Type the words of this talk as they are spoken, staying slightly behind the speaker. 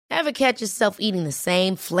Ever catch yourself eating the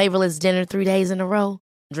same flavorless dinner 3 days in a row?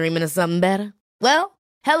 Dreaming of something better? Well,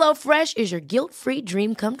 HelloFresh is your guilt-free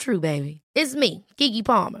dream come true, baby. It's me, Keke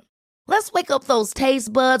Palmer. Let's wake up those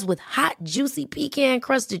taste buds with hot, juicy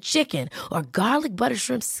pecan-crusted chicken or garlic butter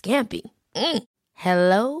shrimp scampi.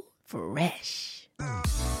 Hello Fresh.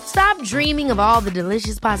 Stop dreaming of all the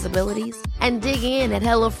delicious possibilities and dig in at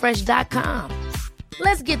HelloFresh.com.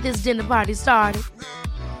 Let's get this dinner party started.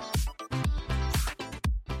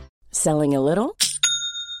 Selling a little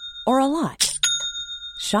or a lot?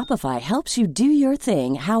 Shopify helps you do your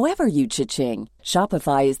thing however you cha-ching.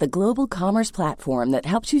 Shopify is the global commerce platform that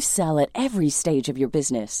helps you sell at every stage of your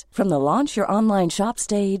business. From the launch your online shop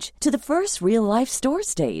stage to the first real-life store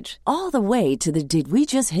stage, all the way to the did we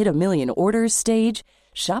just hit a million orders stage.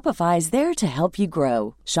 Shopify is there to help you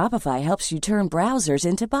grow. Shopify helps you turn browsers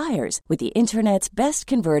into buyers with the internet's best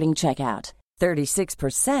converting checkout.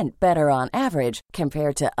 36% better on average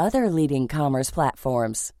compared to other leading commerce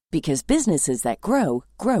platforms. Because businesses that grow,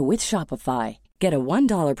 grow with Shopify. Get a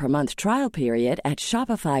 $1 per month trial period at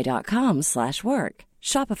shopify.com/work.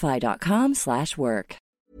 Shopify.com/work.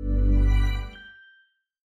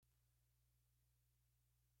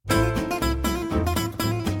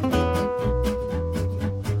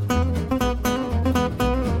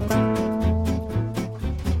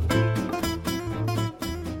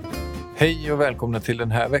 Hej och välkomna till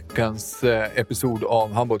den här veckans episod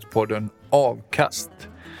av Handbollspodden Avkast.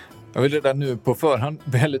 Jag vill redan nu på förhand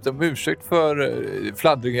be lite om ursäkt för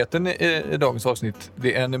fladdrigheten i dagens avsnitt.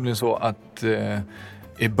 Det är nämligen så att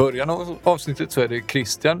i början av avsnittet så är det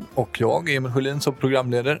Christian och jag, Emil Sjölin, som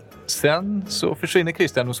programleder. Sen så försvinner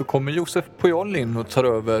Christian och så kommer Josef Pujol in och tar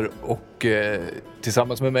över och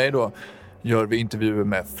tillsammans med mig då gör vi intervjuer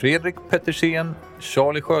med Fredrik Pettersen,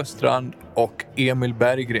 Charlie Sjöstrand och Emil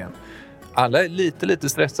Berggren. Alla är lite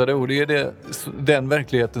stressade och det är den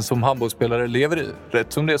verkligheten som handbollsspelare lever i.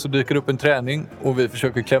 Rätt som det så dyker upp en träning och vi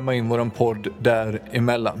försöker klämma in våran podd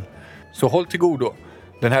däremellan. Så håll till godo.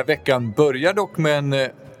 Den här veckan börjar dock med en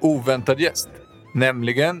oväntad gäst.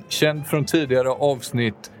 Nämligen känd från tidigare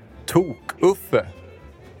avsnitt Tok-Uffe.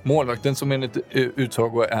 Målvakten som enligt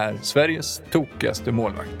utsago är Sveriges tokigaste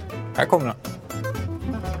målvakt. Här kommer han.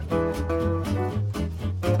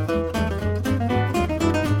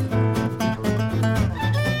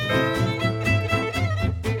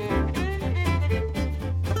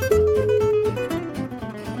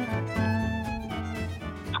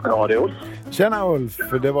 Ja, det är Ulf. Tjena Ulf,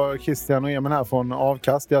 det var Christian och Emil här från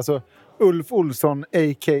Avkast. Det är alltså Ulf Olsson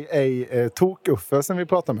a.k.a. Tok-Uffe som vi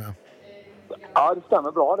pratar med. Ja, det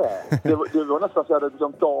stämmer bra det. Det var nästan så jag hade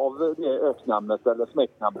glömt av det öknamnet eller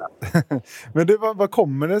smeknamnet. Men du, vad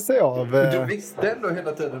kommer det sig av? Du visste ändå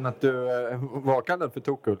hela tiden att du var kallad för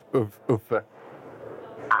Tok-Uffe.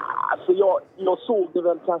 Alltså jag såg det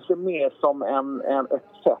väl kanske mer som ett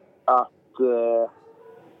sätt att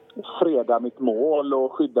freda mitt mål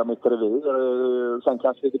och skydda mitt revir. Sen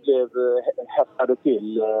kanske det blev häftade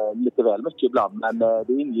till lite väl mycket ibland. Men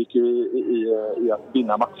det ingick ju i att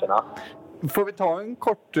vinna matcherna. Får vi ta en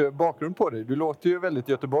kort bakgrund på dig? Du låter ju väldigt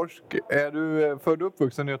göteborgsk. Är du född och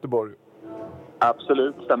uppvuxen i Göteborg?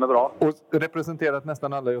 Absolut, stämmer bra. Och representerat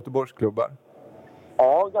nästan alla Göteborgsklubbar?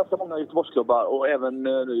 Ja, ganska många Göteborgsklubbar och även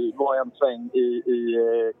var en sväng i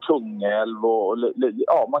Kungälv och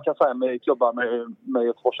ja, man kan säga med klubbar med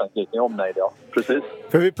Göteborgsanknytning i omnejd, ja. Precis.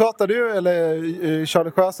 För vi pratade ju, eller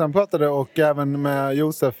Charlie Sjöstrand pratade och även med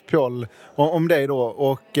Josef Pujol om dig då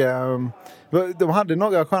och de hade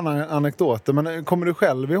några sköna anekdoter, men kommer du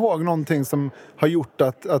själv ihåg någonting som har gjort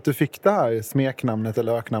att du fick det här smeknamnet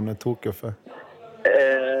eller öknamnet Tok-Uffe?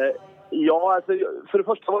 Ja, alltså, för det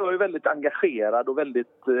första var jag ju väldigt engagerad och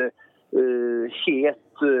väldigt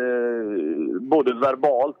het, både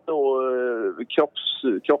verbalt och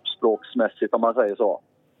kroppsspråksmässigt om man säger så.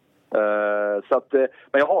 Så att,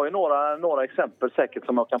 men jag har ju några exempel säkert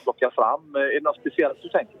som jag kan plocka fram. Är det något speciellt du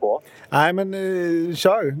tänker på? Nej, men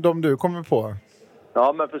kör de du kommer på.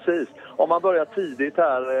 Ja, men precis. Om man börjar tidigt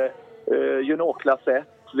här, juniorklass 1.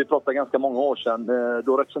 Vi pratade ganska många år sedan.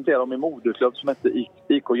 Då representerade de en moderklubb som hette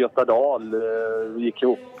IK Götadal. Gick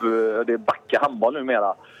ihop, det är Backa handboll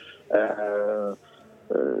numera.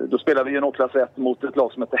 Då spelade vi juniorklass 1 mot ett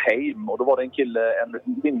lag som hette Heim. Och då var det en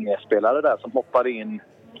linjespelare där som hoppade in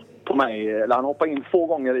på mig. Eller han hoppade in 2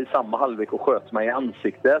 gånger i samma halvlek och sköt mig i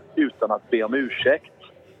ansiktet utan att be om ursäkt.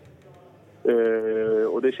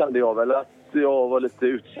 Och det kände jag väl att jag var lite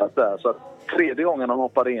utsatt där. Så att 3:e gången han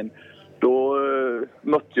hoppade in, då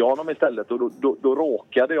mötte jag honom istället och då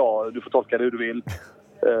råkade jag, du får tolka det hur du vill,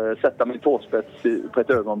 sätta min tåspets på ett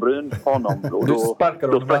ögonbryn på honom. Och du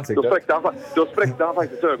sparkade honom i ansiktet? Då spräckte han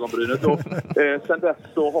faktiskt ögonbrynet. Och, sen dess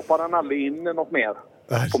så hoppade han aldrig in något mer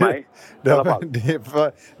på mig. Det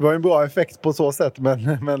var en bra effekt på så sätt.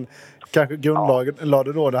 Men kanske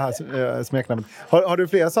grundlade då det här smeknamnet. Har du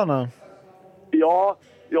fler sådana? Ja,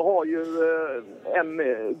 jag har ju en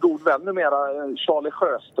god vän numera, Charlie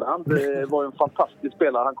Sjöstrand. Var en fantastisk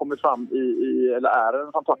spelare. Han kom fram är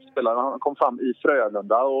en fantastisk spelare. Han kom fram i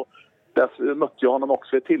Frölunda och där mötte jag honom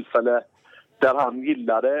också ett tillfälle där han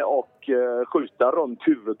gillade och skjuta runt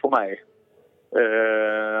huvudet på mig.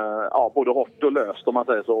 Både hårt och löst om man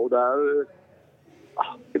säger så. Och där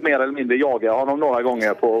mer eller mindre jagade honom några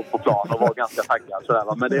gånger på plan och var ganska taggad. Sådär,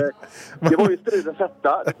 va? Men det var ju stridens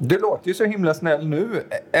hetta. Du låter ju så himla snäll nu.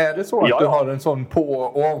 Är det så att du har en sån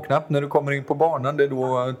på- och avknapp när du kommer in på banan? Det är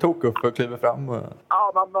då Tok-Uffe kliver fram?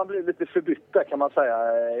 Ja, man blir lite förbytt där kan man säga.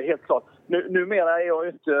 Helt klart. Numera är jag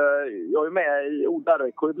ju inte... Jag är med i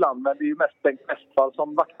ODRK ibland, men det är ju mest Bengt Westphal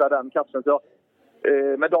som vaktar den kassen. Så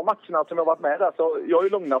med de matcherna som jag varit med där så jag har ju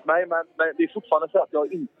lugnat mig, men det är fortfarande så att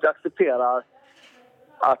jag inte accepterar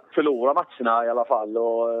att förlora matcherna i alla fall.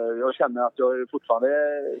 Och jag känner att jag är fortfarande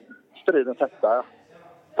stridens hetta.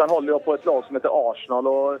 Sen håller jag på ett lag som heter Arsenal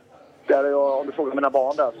och där är jag, om du frågar mina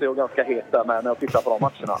barn där, så är jag ganska het där med när jag tittar på de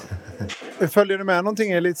matcherna. Följer du med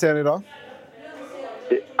någonting i elitserien idag?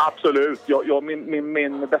 Absolut.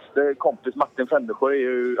 Min bästa kompis Martin Fändersjö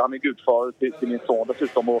han är gudfar till min son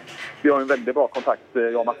dessutom och vi har en väldigt bra kontakt,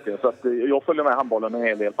 jag och Martin. Så att jag följer med handbollen en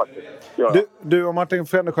hel del faktiskt. Du och Martin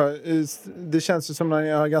Fändersjö, det känns ju som att ni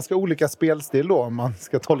har ganska olika spelstil då, om man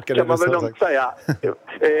ska tolka det. Kan man väl lugnt säga.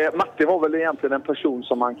 Martin var väl egentligen en person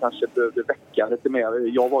som man kanske behövde väcka lite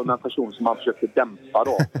mer. Jag var en person som man försökte dämpa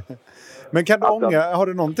då. Men kan du har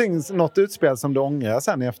du något utspel som du ångrar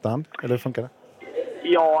sen i efterhand? Eller funkar det?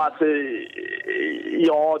 Ja, alltså,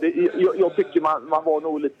 jag tycker man var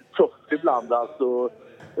nog lite tuff ibland, alltså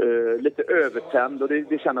lite övertänd och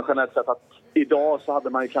det känner generellt sett att idag så hade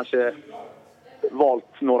man ju kanske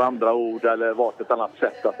valt några andra ord eller valt ett annat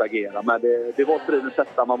sätt att agera, men det var stridens sätt,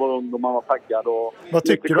 man var ung och man var taggad och vad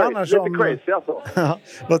tycker du annars om crazy alltså.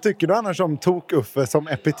 Vad tycker du annars om Tok-Uffe som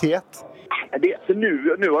epitet?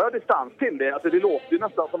 Nu har jag distans till det. Alltså, det låter ju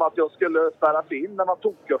nästan som att jag skulle spärras in när man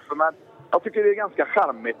Tok-Uffe, men jag tycker det är ganska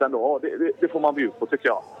charmigt ändå. Det får man bjuda på, tycker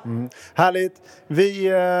jag. Härligt.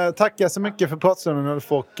 Vi tackar så mycket för pratstunden,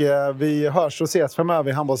 Ulf, och vi hörs och ses framöver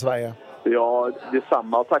i Handbollssverige. Ja,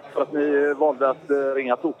 detsamma. Och tack för att ni valde att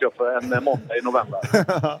ringa Tok-Uffe en måndag i november.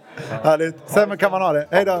 Härligt. Sen kan man ha det.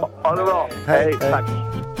 Hej då. Ha det bra. Hej. Tack.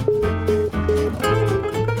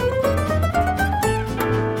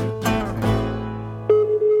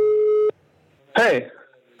 Hej.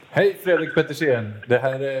 Hej Fredrik Pettersen. Det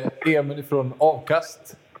här är Emil från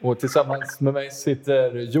Avkast. Och tillsammans med mig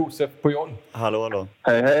sitter Josef Pujol. Hallå.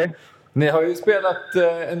 Hej. Ni har ju spelat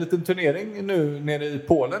en liten turnering nu nere i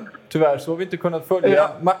Polen. Tyvärr så har vi inte kunnat följa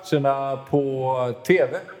matcherna på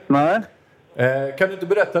TV. Nej. Kan du inte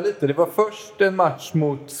berätta lite? Det var först en match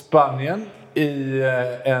mot Spanien i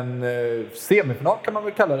en semifinal, kan man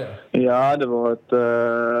väl kalla det? Ja, det var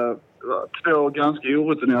två ganska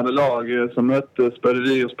orutinerade lag som möttes, både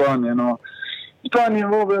vi och Spanien. Och Spanien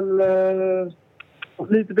var väl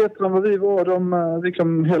lite bättre än vad vi var. De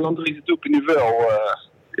liksom heller inte riktigt upp i nivå.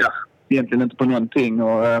 Egentligen inte på någonting.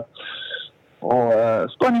 Och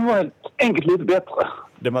Spanien var helt enkelt lite bättre.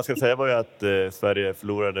 Det man ska säga var ju att Sverige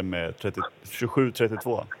förlorade med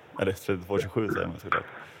 27-32. Eller 32-27 säger man såklart.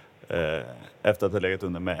 Efter att ha legat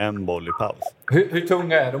under med en boll i paus. Hur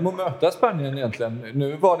tunga är de att möta Spanien egentligen?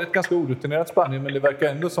 Nu var det ett ganska orutinerat Spanien, men det verkar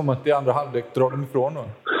ändå som att i andra halvlek drar de ifrån då.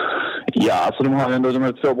 Ja, alltså de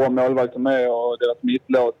har två bra målvakter med och deras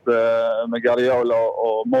mittlåt med Guardiola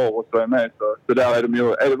och Moros var med. Så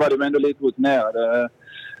där var de ändå lite rutinerade.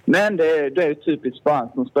 Men det är typiskt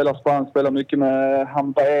spanskt. De spelar mycket med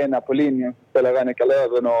Baena på linjen. Spelar Reinecker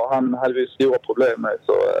Löwen och han hade vi stora problem med.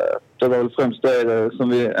 Så det var väl främst det som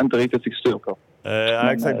vi inte riktigt fick styr på.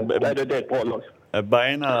 Ja, exakt. Det är ett bra lag.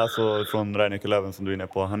 Baena, alltså från Reinecker Löwen som du är inne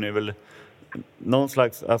på. Han är väl någon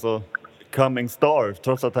slags coming star.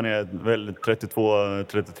 Trots att han är väl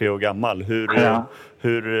 32-33 år gammal.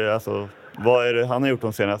 Vad är det han har gjort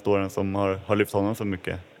de senaste åren som har lyft honom så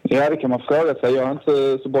mycket? Ja, det kan man fråga sig. Jag har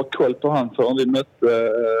inte så bra koll på han förrän vi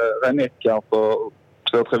mötte Reinecker för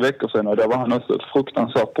 2-3 veckor sedan. Och där var han också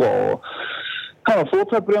fruktansvärt bra. Och Han har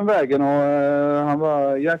fortsatt på den vägen och han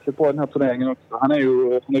var jäkligt bra i den här turneringen också. Han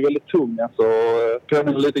är väldigt tung alltså.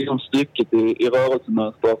 Påminner lite grann stycket i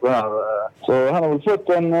rörelsemönster och så här. Så han har väl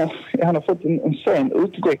fått en sen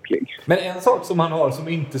utveckling. Men en sak som han har som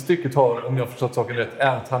inte stycket har, om jag förstått saken rätt,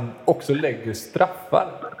 är att han också lägger straffar.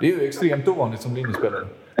 Det är ju extremt ovanligt som linjespelare.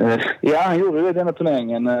 Ja, han gjorde det i denna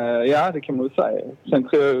turneringen. Ja, det kan man väl säga. Sen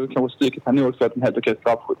tror jag kanske stycket han nog fått en helt okej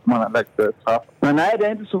straffskytt som han har lagt straff. Men nej, det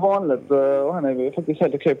är inte så vanligt och han är faktiskt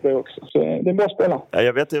helt okej på det också. Så det är en bra spelare. Ja,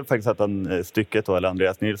 jag vet ju faktiskt att han stycket då, eller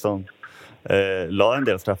Andreas Nilsson la en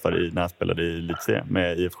del straffar när han spelade i elitserien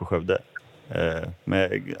med IFK Skövde.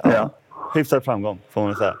 Med hyfsad framgång, får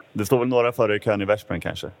man säga. Det står väl några före i kön i Värsprang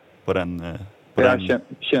kanske på den.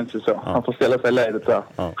 Känns ju så. Ja. Han får ställa sig i ledet där.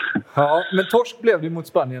 Ja, men torsk blev det mot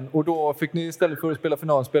Spanien. Och då fick ni istället för att spela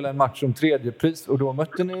final spela en match om tredje pris. Och då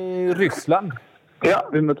mötte ni Ryssland. Ja,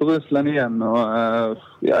 vi mötte Ryssland igen. Och,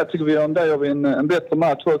 jag tycker vi gör en bättre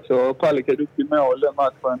match också. Pallik är duktig i mål den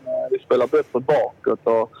matchen. Vi spelar bättre bakåt.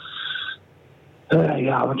 Och,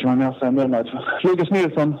 vad kan man mer säga om den matchen? Lukas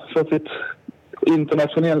Nilsson för sitt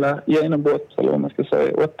internationella genombrott. Eller vad man ska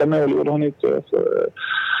säga. 8 mål gjorde han inte. Så,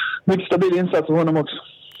 mycket stabil insats av honom också.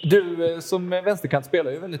 Du som vänsterkant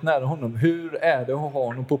spelar ju väldigt nära honom. Hur är det att ha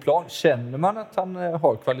honom på plan? Känner man att han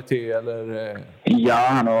har kvalitet? Eller? Ja,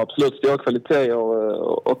 han har absolut stor kvalitet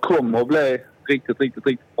och kommer att bli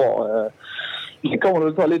riktigt bra. Det kommer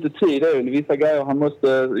att ta lite tid. Det är ju vissa grejer han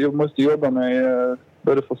måste jobba med.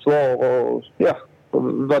 Både försvar och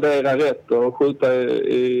värdera rätt och skjuta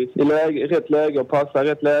i rätt läge och passa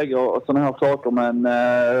rätt läge och sådana här saker. Men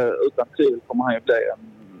utan tid kommer han ju bli en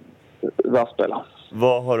världsspelare.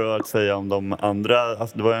 Vad har du att säga om de andra?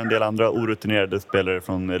 Alltså det var en del andra orutinerade spelare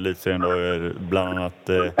från elitserien då, bland annat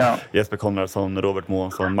Jesper Konradsson, Robert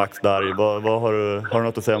Månsson, Max Darj. Vad har du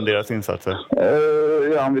något att säga om deras insatser?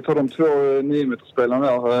 Om vi tar de 2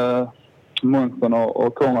 9-meterspelarna där, Månsson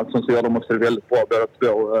och Konradsson, så gör de också väldigt bra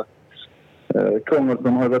båda 2.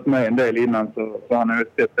 Konradsson har varit med en del innan så han har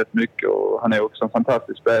sett rätt mycket och han är också en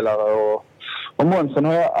fantastisk spelare och Månsson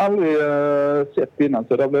har jag aldrig sett innan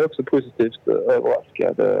så det blev också positivt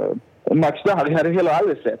överraskad. Max Darj hade jag heller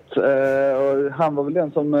aldrig sett och han var väl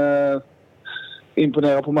den som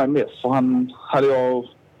imponerade på mig mest för han hade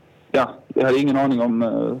jag hade ingen aning om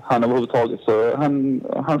han överhuvudtaget så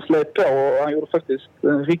han släppte på och han gjorde faktiskt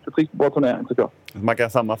en riktigt bra turnering tycker jag. Man kan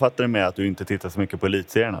sammanfatta det med att du inte tittar så mycket på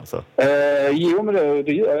elitserien alltså? Jo, men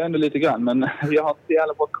det gör jag ändå lite grann. Men jag har inte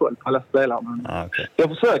jävla bra koll på alla spelare. Men jag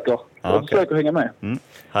försöker hänga med.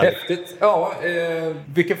 Häftigt. Ja,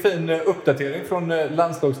 vilken fin uppdatering från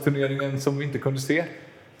landslagsturneringen som vi inte kunde se.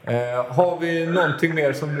 Har vi någonting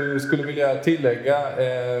mer som du skulle vilja tillägga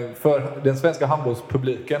för den svenska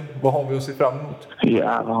handbollspubliken? Vad har vi att se fram emot?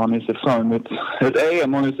 Ja, vad har ni sett fram emot? Ett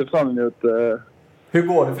EM har ni sett fram emot. Hur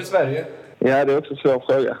går det för Sverige? Ja, det är också en svår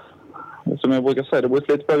fråga. Som jag brukar säga, det beror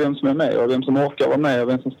lite på vem som är med och vem som orkar vara med och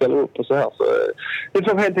vem som ställer upp och så här. Så det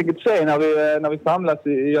får vi helt enkelt se när vi samlas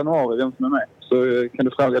i januari, vem som är med. Så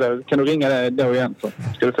kan du ringa då igen så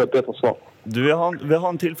ska du få ett bättre svar. Du, vi har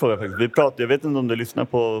en till fråga faktiskt. Jag vet inte om du lyssnar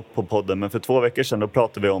på podden, men för 2 veckor sedan då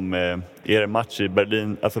pratade vi om er match i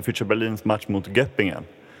Berlin, alltså Future Berlins match mot Göppingen.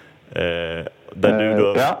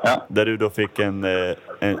 Där du då fick en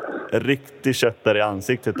riktig köttare i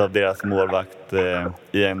ansiktet av deras målvakt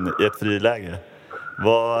i ett friläge.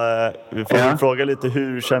 Vi får fråga lite,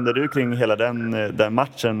 hur kände du kring hela den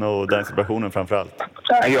matchen och den situationen framförallt?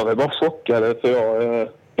 Jag var bara chockad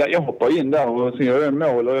för jag hoppar in där och sen gör jag en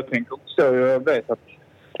mål och jag tänker också, jag vet att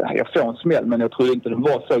jag får en smäll men jag tror inte den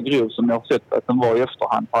var så grov som jag har sett att den var i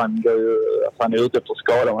efterhand. Han är ute efter att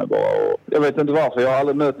skada mig bara. Och jag vet inte varför, jag har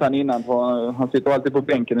aldrig mött han innan för han sitter alltid på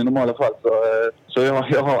bänken i normala fall. Så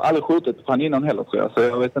jag har aldrig skjutit på han innan heller tror jag. Så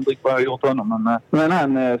jag vet inte riktigt vad jag har gjort honom. Men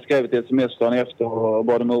han skrev ett sms dagen efter och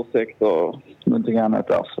bad om ursäkt och någonting annat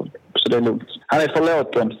där. Så det är lugnt. Han är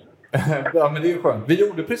förlåten. Ja, men det är ju skönt. Vi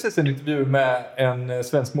gjorde precis en intervju med en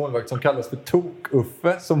svensk målvakt som kallas för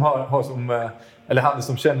Tok-Uffe som hade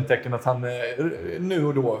som kännetecken att han nu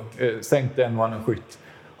och då sänkte en och annan skytt.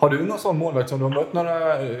 Har du någon sån målvakt som du har mött några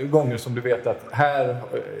gånger som du vet att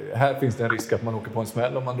här finns det en risk att man åker på en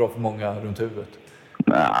smäll om man drar för många runt huvudet?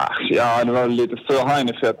 Ja, det var lite för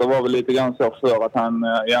Heinefett. Det var väl lite grann så för att han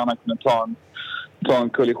gärna kunde ta en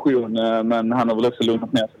kollision, men han har väl också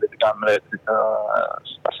lugnat ner sig lite grann med det.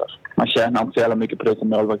 Alltså, man tjänar inte så jävla mycket på det som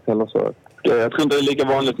målvakt heller. Så jag tror inte det är lika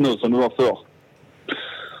vanligt nu som det var förr.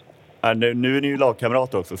 Nu är ni ju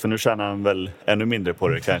lagkamrater också, så nu tjänar han väl ännu mindre på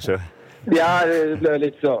det kanske? Ja, det blir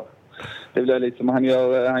lite så. det blir lite som han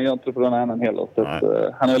gör inte det på någon annan heller. Så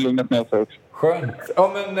att, han har lugnat ner sig också. Skönt.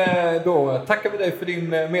 Ja, men då tackar vi dig för din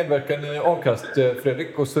medverkan i Avkast,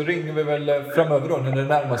 Fredrik. Och så ringer vi väl framöver då när det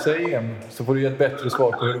närmar sig EM. Så får du ge ett bättre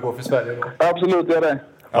svar på hur det går för Sverige då. Absolut, gör det.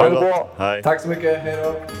 Ha det bra. Hej. Tack så mycket. Hej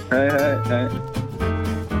då. Hej.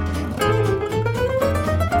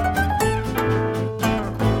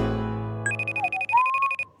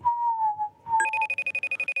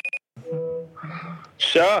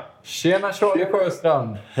 Tja! Tjena Charlie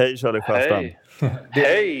Sjöstrand. Hej Charlie Sjöstrand.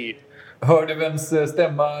 Hej! Hör du vems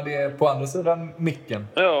stämma det är på andra sidan micken?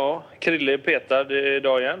 Ja, Krille är petad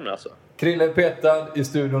idag igen alltså. Krille är petad. I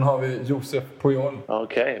studion har vi Josef Pujol.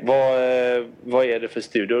 Okej. Vad är det för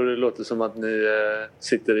studio? Det låter som att ni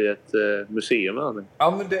sitter i ett museum. Eller?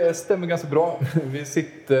 Ja, men det stämmer ganska bra. Vi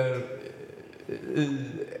sitter i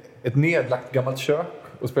ett nedlagt gammalt kök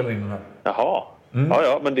och spelar in den här. Jaha.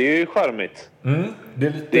 Ja, men det är ju charmigt. Det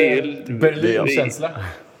är lite Berlin-känsla.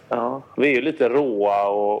 Ja, vi är ju lite råa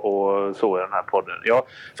och så i den här podden. Jag har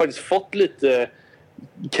faktiskt fått lite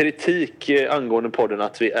kritik angående podden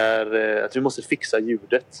att vi måste fixa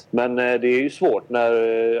ljudet. Men det är ju svårt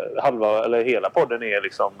när halva eller hela podden är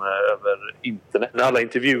liksom över internet. När alla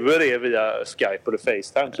intervjuer är via Skype eller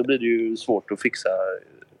FaceTime så blir det ju svårt att fixa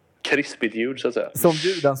krispigt ljud så att säga. Som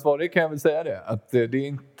ljudansvarig kan jag väl säga det. Att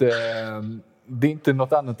det är inte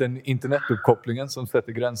något annat än internetuppkopplingen som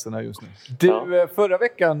sätter gränserna just nu. Förra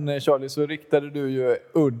veckan, Charlie, så riktade du ju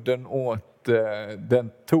udden åt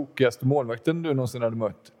den tokigaste målvakten du någonsin hade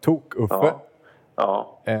mött. Tok-Uffe.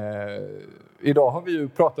 Ja. Idag har vi ju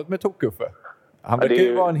pratat med Tok-Uffe. Han verkar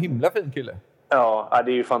ju vara en himla fin kille. Ja,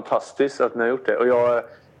 det är ju fantastiskt att ni har gjort det. Och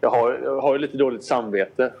jag har ju lite dåligt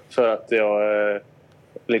samvete för att jag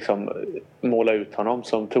liksom målar ut honom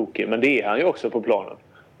som tokig. Men det är han ju också på planen.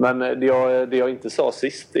 Men det jag inte sa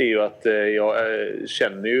sist är ju att jag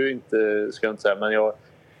känner ju inte, ska jag inte säga, men jag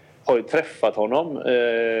har ju träffat honom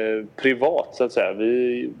privat så att säga.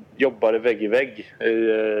 Vi jobbade vägg i vägg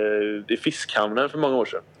i Fiskhamnen för många år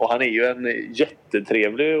sedan. Och han är ju en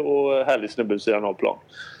jättetrevlig och härlig snubbe vid sidan av plan.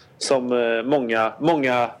 Som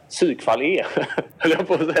många psykfall är, höll jag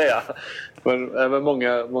på att säga. Men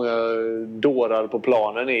många dårar på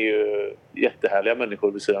planen är ju jättehärliga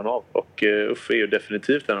människor vid sidan av. Och Uffe är ju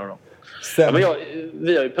definitivt en av dem. Ja, men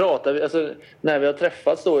vi har ju pratat, alltså, när vi har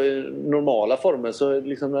träffats då i normala former så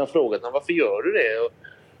liksom, när jag frågat honom varför gör du det? Och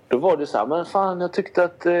då var det så här, men fan jag tyckte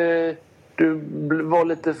att du var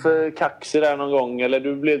lite för kaxig där någon gång. Eller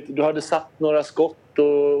du hade satt några skott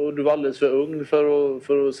och du var alldeles för ung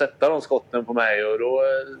för att sätta de skotten på mig. Och då,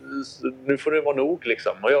 nu får det vara nog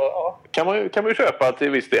liksom. Och kan man ju köpa till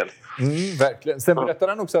viss del. Verkligen. Sen berättar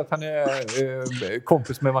han också att han är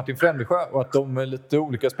kompis med Martin Frändesjö och att de är lite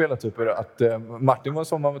olika spelartyper. Att Martin var en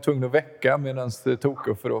sån man var tvungen att väcka medan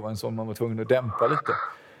Tok-Uffe var en sån man var tvungen att dämpa lite.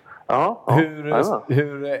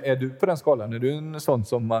 Hur är du på den skalan? Är du en sån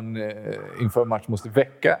som man inför match måste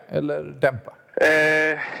väcka eller dämpa?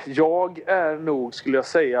 Jag är nog, skulle jag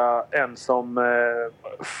säga, en som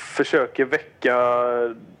försöker väcka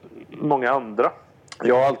många andra.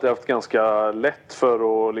 Jag har alltid haft ganska lätt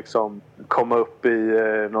för att liksom komma upp i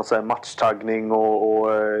någon sån här matchtaggning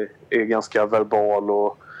och är ganska verbal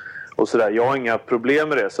och sådär. Jag har inga problem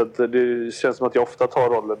med det, så att det känns som att jag ofta tar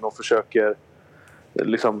rollen och försöker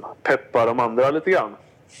liksom peppa de andra lite grann.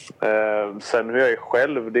 Sen hur jag är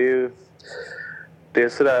själv, det är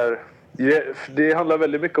sådär. Det handlar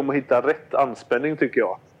väldigt mycket om att hitta rätt anspänning tycker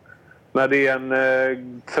jag. När det är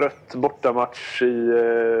en trött bortamatch i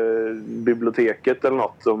biblioteket eller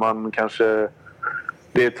något och man kanske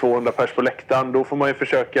det är 200 pers på läktaren, då får man ju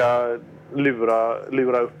försöka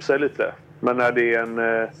lura upp sig lite. Men när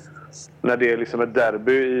det är liksom ett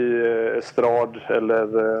derby i Estrad eller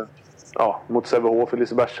mot Sävehof i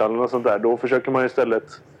Lisebergshallen och sånt där, då försöker man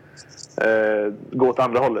istället gå åt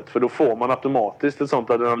andra hållet. För då får man automatiskt ett sånt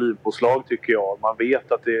adrenalinpåslag tycker jag. Man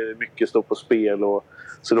vet att det är mycket står på spel.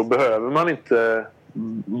 Så då behöver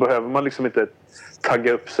man liksom inte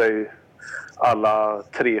tagga upp sig alla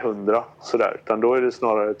 300 sådär. Utan då är det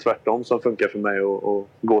snarare tvärtom som funkar för mig att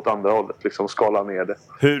gå åt andra hållet. Liksom skala ner det.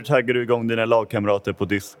 Hur taggar du igång dina lagkamrater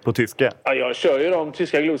på tyska? Ja, jag kör ju de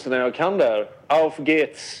tyska glosorna jag kan där. Auf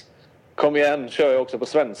geht's! Kom igen, kör jag också på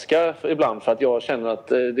svenska ibland för att jag känner att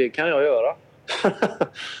det kan jag göra.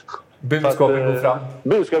 Budskapet går fram.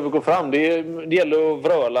 Budskapet går fram. Det gäller att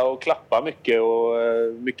vröla och klappa mycket och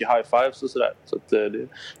mycket high fives och sådär. Så att,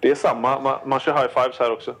 det är samma. Man kör high fives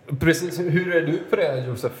här också. Precis. Hur är du på det,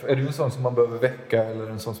 Josef? Är du en sån som man behöver väcka eller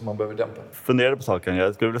en sån som man behöver dämpa? Funderar på saken.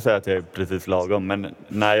 Jag skulle vilja säga att jag är precis lagom. Men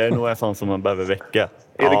nej, jag är nog en sån som man behöver väcka.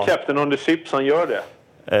 Är det Captain on the Ship som gör det?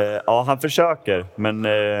 Ja, han försöker, men...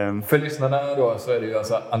 För lyssnarna då så är det ju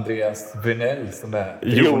alltså Andreas Venell som är...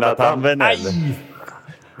 Jonathan Venell.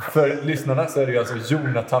 För lyssnarna så är det ju alltså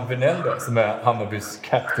Jonathan Venell då, som är Hammarbys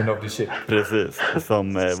captain of the ship. Precis,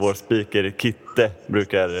 som vår speaker Kitte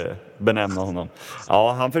brukar benämna honom.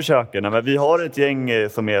 Ja, han försöker. Nej, men vi har ett gäng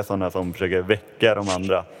som är sådana som försöker väcka de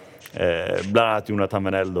andra. Bland annat Jonathan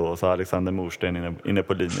Venell då, och så Alexander Morsten inne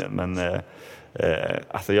på linjen. Men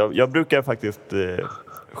alltså jag brukar faktiskt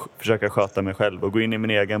försöka sköta mig själv och gå in i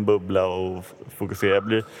min egen bubbla och fokusera.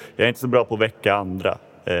 Jag är inte så bra på att väcka andra.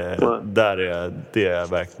 Där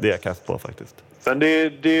är jag kast på faktiskt. Men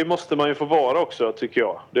det måste man ju få vara också, tycker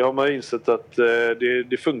jag. Det har man insett att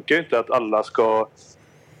det funkar inte att alla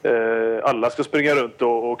ska springa runt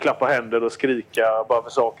och klappa händer och skrika bara för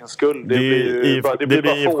sakens skull. Det blir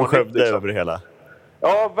bara fånigt, Skövde liksom. över det hela.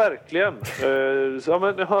 Ja, verkligen.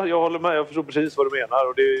 Jag håller med. Jag förstår precis vad du menar.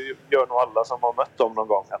 Och det gör nog alla som har mött dem någon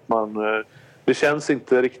gång. Att det känns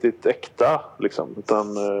inte riktigt äkta. Liksom,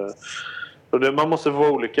 utan, man måste få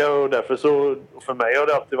vara olika. Och därför så, för mig har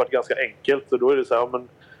det alltid varit ganska enkelt. Och då är det så här, men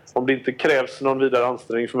om det inte krävs någon vidare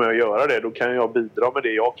ansträngning för mig att göra det, då kan jag bidra med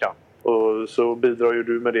det jag kan. Och så bidrar ju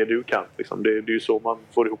du med det du kan. Liksom. Det är ju så man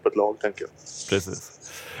får ihop ett lag, tänker jag. Precis.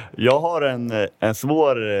 Jag har en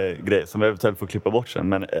svår grej som jag eventuellt får klippa bort sen.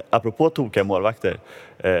 Men apropå tokiga målvakter,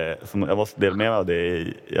 som jag måste dela med mig av det.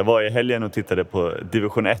 Jag var i helgen och tittade på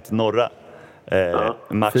Division 1 norra.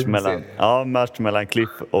 Match mellan Cliff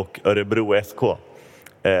och Örebro SK.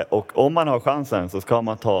 Och om man har chansen så ska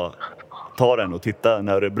man ta den och titta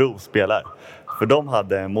när Örebro spelar. För de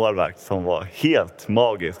hade en målvakt som var helt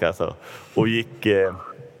magisk alltså. Och gick...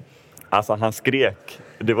 Alltså han skrek.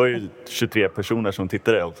 Det var ju 23 personer som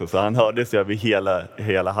tittade också. Så han hördes över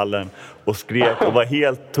hela hallen. Och skrek och var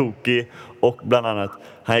helt tokig. Och bland annat,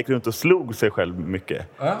 han gick runt och slog sig själv mycket.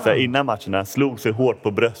 Så här, innan matchen, han slog sig hårt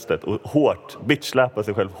på bröstet. Och bitchsläpade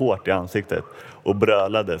sig själv hårt i ansiktet. Och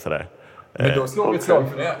brölade sådär. Men då slog ett slag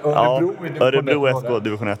för det. Örebro SK,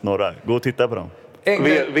 Division 1 norra. Gå och titta på dem.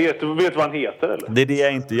 Vet du vad han heter, eller? Det är det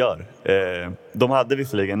jag inte gör. De hade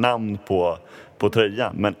visserligen namn på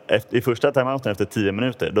tröjan. Men i första timeouten efter 10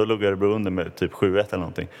 minuter, då låg Örebro under med typ 7-1 eller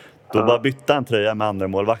någonting. Då bara bytte han tröja med andra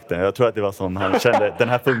målvakten. Jag tror att det var sån han kände, den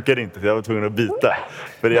här funkar inte, så jag var tvungen att byta.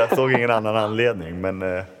 För jag såg ingen annan anledning.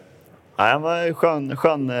 Men han var en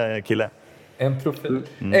skön kille. En profil.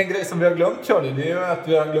 En grej som vi har glömt, Charlie, det är ju att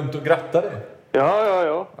vi har glömt att gratta dig.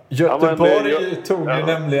 Ja. Göteborg tog ju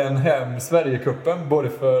nämligen hem Sverigecupen både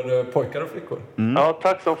för pojkar och flickor. Ja,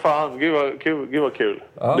 tack som fan. Gud vad kul.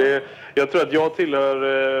 Ja. Jag tror att jag tillhör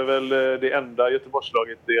väl det enda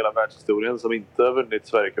Göteborgslaget i hela världshistorien som inte har vunnit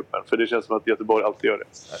Sverigecupen. För det känns som att Göteborg alltid gör det.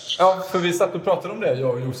 Ja, för vi satt och pratade om det, jag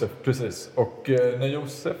och Josef, precis. Och när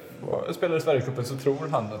Josef spelade Sverigecupen så tror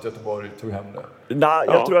han att Göteborg tog hem det. Nej,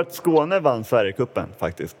 jag tror att Skåne vann Sverigecupen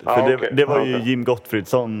faktiskt. För det var ju Jim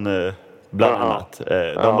Gottfridsson... bland annat.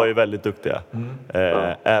 De var ju väldigt duktiga.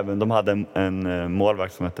 Även de hade en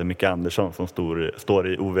målvakt som heter Micke Andersson som står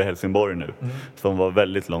i OV Helsingborg nu. Som var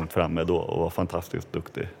väldigt långt framme då och var fantastiskt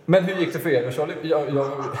duktig. Men hur gick det för er, Charlie?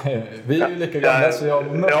 Vi är ju lika gamla så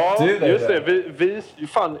jag mötte ju dig. Just det.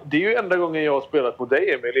 Fan, det är ju enda gången jag har spelat mot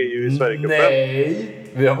dig, Emil, är ju i Sverigecupen. Nej,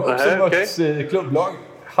 vi har också mötts i klubblag.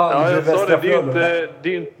 Jag sa det.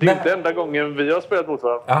 Det är inte enda gången vi har spelat mot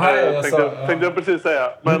varandra. Tänkte jag precis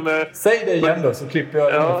säga. Men, säg det igen då, så klipper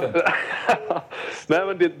jag in. Nej,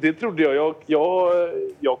 men det trodde jag.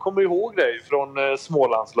 Jag kommer ihåg dig från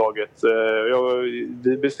Smålandslaget.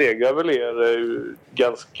 Vi besegrade väl er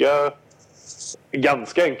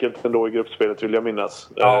ganska enkelt ändå i gruppspelet, vill jag minnas.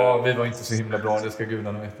 Ja, vi var inte så himla bra, det ska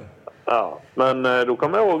gudarna veta. Ja, men då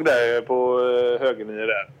kommer jag ihåg dig på högernio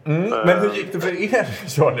där. Men hur gick det för er,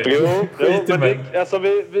 Charlie?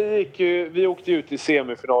 Vi åkte ut i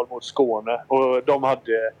semifinal mot Skåne. Och de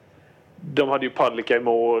hade ju Paddlika i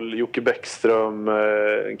mål, Jocke Bäckström,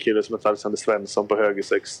 en kille som heter Alexander Svensson på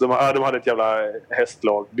högersex. De hade ett jävla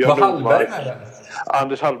hästlag. Var Hallberg med den?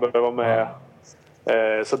 Anders Hallberg var med.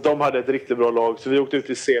 Så de hade ett riktigt bra lag. Så vi åkte ut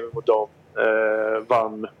i semi mot dem.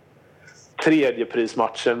 Vann tredje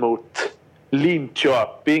prismatchen mot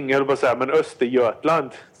Linköping, jag höll på att säga, men Östergötland.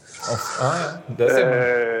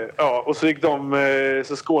 Och så gick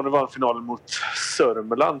så Skåne vann finalen mot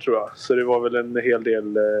Sörmland, tror jag. Så det var väl en hel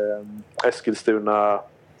del Eskilstuna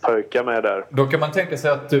pojkar med där. Då kan man tänka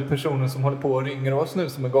sig att personen som håller på och ringer oss nu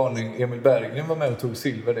som en galning, Emil Berggren, var med och tog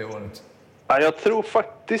silver det året. Ja, jag tror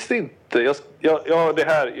faktiskt inte.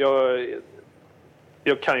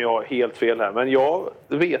 Jag kan ju ha helt fel här, men jag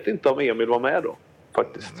vet inte om Emil var med då,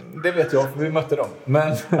 faktiskt. Det vet jag, för vi mötte dem.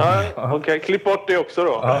 Men... Okej, klipp bort det också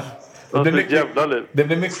då. Ja. Det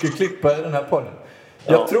blir mycket klippa i den här podden.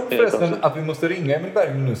 Jag tror förresten att vi måste ringa Emil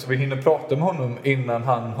Berggren nu så vi hinner prata med honom innan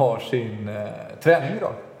han har sin träning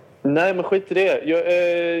idag. Nej, men skit i det.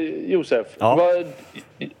 Josef,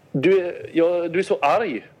 du är så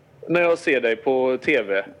arg när jag ser dig på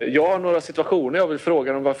tv. Jag har några situationer jag vill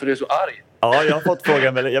fråga om varför du är så arg. Ja, jag har fått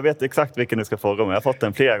frågan, jag vet exakt vilken du ska fråga om. Jag har fått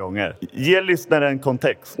den flera gånger. Ge lyssnaren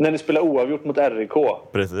kontext. När ni spelar oavgjort mot RIK.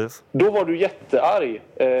 Precis. Då var du jättearg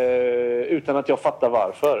utan att jag fattar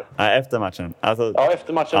varför. Nej, efter matchen. Alltså, ja,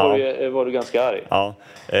 efter matchen var du ganska arg. Ja,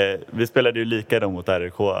 vi spelade ju lika då mot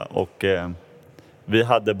RIK och vi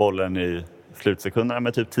hade bollen i slutsekunderna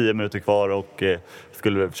med typ 10 minuter kvar och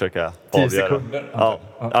skulle försöka 10 avgöra. sekunder? Ja,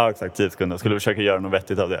 exakt 10 sekunder. Skulle försöka göra något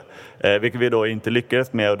vettigt av det. Vilket vi då inte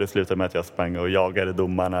lyckades med och det slutade med att jag sprang och jagade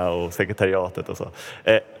domarna och sekretariatet och så.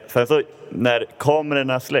 Sen så när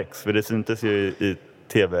kamerorna släcks, för det syntes ju i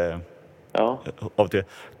tv,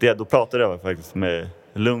 då pratade jag faktiskt med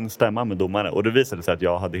lugn stämma med domarna och det visade sig att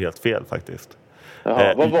jag hade helt fel faktiskt.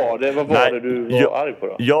 Jaha, vad var det du var arg på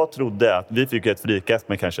då? Jag trodde att vi fick ett frikast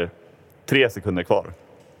med kanske 3 sekunder kvar.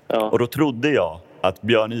 Ja. Och då trodde jag att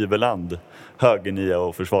Björn Iveland, högernia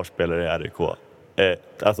och försvarsspelare i RIK,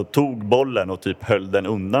 alltså tog bollen och typ höll den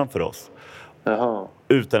undan för oss. Jaha.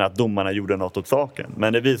 Utan att domarna gjorde något åt saken.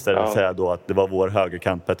 Men det visade sig då att det var vår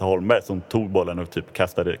högerkant Petter Holmberg som tog bollen och typ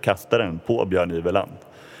kastade den på Björn Iveland.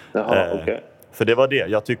 Jaha, okej. Så det var det.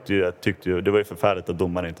 Jag tyckte ju, det var ju förfärligt att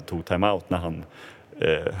domarna inte tog timeout när han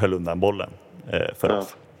höll undan bollen för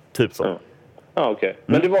oss. Typ så. Ja, okej.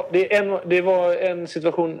 Men det var en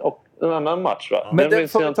situation och en annan match, va? Men det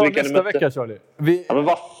får vi ta nästa vecka, Charlie. Men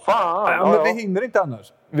vad fan! Ja, men vi hinner inte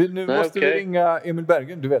annars. Nu måste vi ringa Emil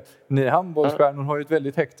Berggren. Du vet, ni handbollsstjärnor har ju ett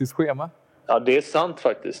väldigt hektiskt schema. Ja, det är sant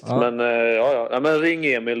faktiskt. Ja. Men ring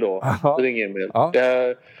Emil då. Ring Emil. Ja.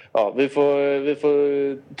 Vi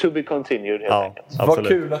får to be continued helt enkelt. Vad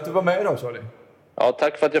kul att du var med idag, Charlie. Ja,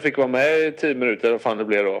 tack för att jag fick vara med i 10 minuter. Vad fan det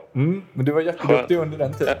blev då. Men du var jätteduktig under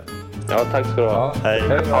den tiden. Ja, tack ska du ha. Ja, hej.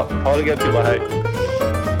 Ha det gött, Jobba. Hej.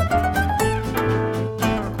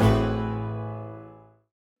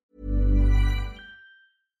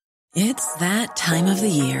 It's that time of the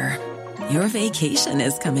year. Your vacation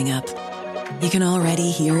is coming up. You can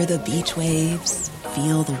already hear the beach waves,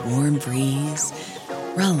 feel the warm breeze,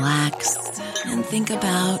 relax, and think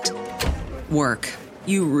about work.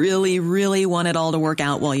 You really, really want it all to work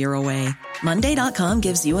out while you're away. Monday.com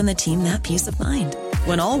gives you and the team that peace of mind.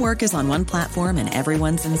 When all work is on one platform and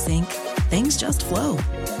everyone's in sync, things just flow.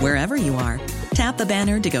 Wherever you are, tap the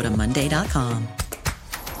banner to go to Monday.com.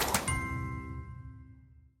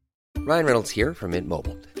 Ryan Reynolds here from Mint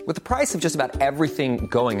Mobile. With the price of just about everything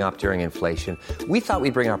going up during inflation, we thought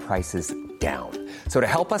we'd bring our prices down. So to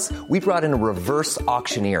help us, we brought in a reverse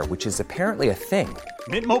auctioneer, which is apparently a thing.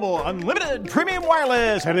 Mint Mobile Unlimited Premium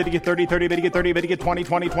Wireless. How to get 30, 30, bit to get 30, bit to get 20,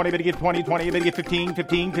 20, 20, bit to get 20, 20, bit to get 15,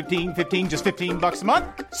 15, 15, 15, just $15 a month?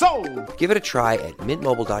 Sold! Give it a try at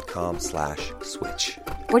mintmobile.com/switch.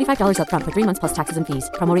 $45 up front for 3 months plus taxes and fees.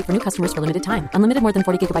 Promo rate for new customers for limited time. Unlimited more than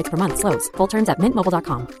 40 gigabytes per month. Slows full terms at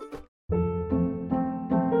mintmobile.com.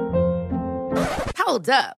 Hold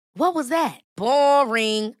up. What was that?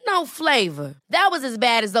 Boring. No flavor. That was as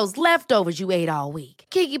bad as those leftovers you ate all week.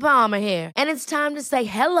 Keke Palmer here. And it's time to say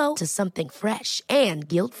hello to something fresh and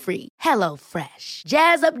guilt-free. Hello Fresh.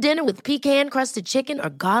 Jazz up dinner with pecan-crusted chicken or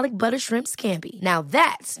garlic butter shrimp scampi. Now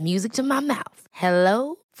that's music to my mouth.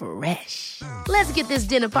 Hello Fresh. Let's get this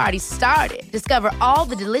dinner party started. Discover all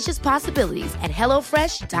the delicious possibilities at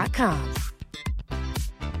hellofresh.com.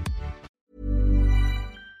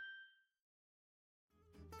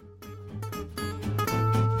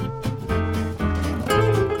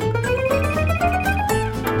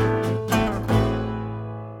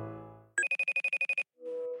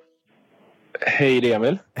 Hej, det är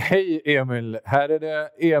Emil. Hej Emil. Här är det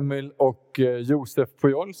Emil och Josef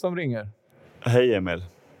Pujol som ringer. Hej Emil.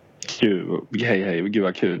 Hej. Gud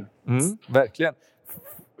vad kul. Verkligen.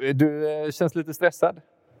 Du känns lite stressad.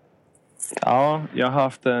 Ja, jag har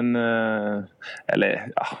haft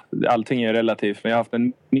allting är relativt, men jag har haft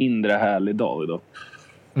en mindre härlig dag idag.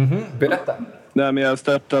 Berätta. Nej, men jag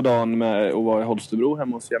startade dagen med att vara i Holstebro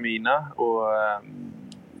hemma hos Jamina. Och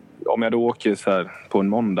om jag då åker så här på en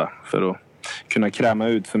måndag för att kunna kräma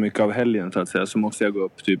ut för mycket av helgen så att säga, så måste jag gå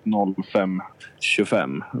upp typ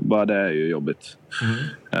 05:25. Bara det är ju jobbigt.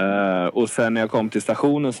 Och sen när jag kom till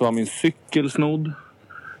stationen så var min cykel snodd.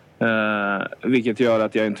 Vilket gör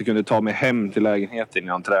att jag inte kunde ta mig hem till lägenheten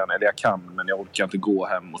innan träning. Eller jag kan, men jag orkar inte gå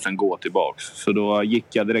hem och sen gå tillbaks. Så då gick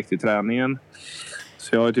jag direkt till träningen.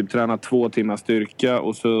 Så jag har typ tränat 2 timmar styrka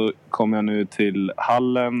och så kom jag nu till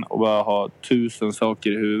hallen och bara ha 1000 saker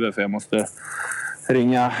i huvudet. För jag måste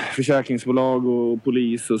ringa försäkringsbolag och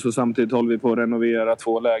polis. Och så samtidigt håller vi på att renovera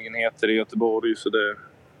 2 lägenheter i Göteborg. Så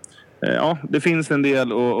det finns en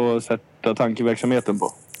del att sätta tankeverksamheten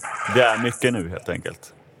på. Det är mycket nu helt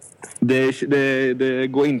enkelt. Det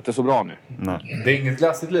går inte så bra nu. Nej. Det är inget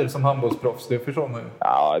glassigt liv som handbollsproffs, det förstår man ju.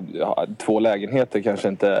 Ja, 2 lägenheter kanske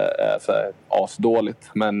inte är så här asdåligt.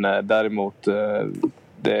 Men däremot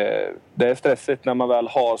det är stressigt när man väl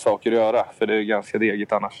har saker att göra. För det är ganska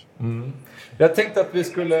degigt annars. Mm. Jag tänkte att vi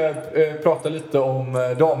skulle prata lite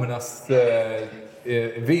om damernas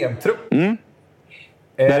VM-trupp. Mm.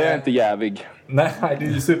 Där är jag inte jävig. Nej, det är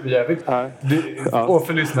ju superjävigt. Och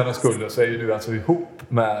för lyssnarnas skull så är ju du alltså ihop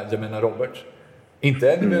med Jamina Roberts.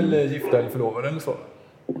 Inte är ni väl gifta eller förlovade eller så?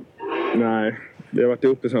 Nej, vi har varit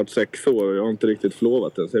ihop i snart 6 år och jag har inte riktigt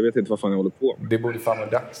förlovat den. Så jag vet inte vad fan jag håller på med. Det borde fan vara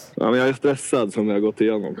dags. Ja, men jag är stressad som jag har gått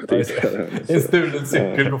igenom. En stulen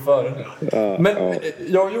cykel går före nu. Men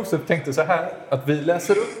jag och Josef tänkte så här. Att vi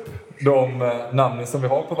läser upp de namnen som vi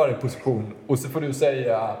har på varje position. Och så får du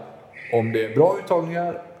säga om det är bra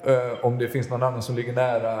uttagningar. Om det finns någon annan som ligger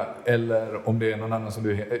nära. Eller om det är någon annan som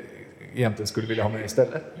du egentligen skulle vilja ha med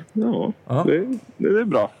istället. Ja. Det är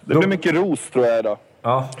bra. Det blir mycket ros tror jag idag.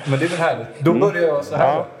 Ja, men det är väl härligt. Då börjar jag så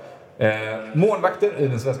här. Målvakter i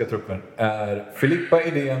den svenska truppen är Filippa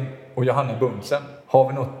Idén och Johanna Bunsen. Har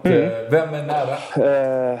vi något? Vem är nära?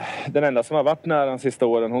 Den enda som har varit nära de sista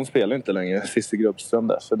åren, hon spelar inte längre. Sista Gruppström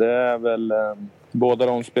där. Så det är väl båda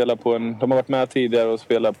de spelar på de har varit med tidigare och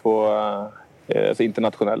spelar på alltså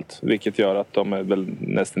internationellt. Vilket gör att de är väl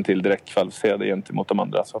nästan till direkt kvalificerade gentemot de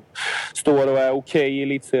andra som står och är okej i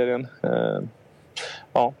elitserien.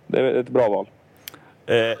 Ja, det är ett bra val.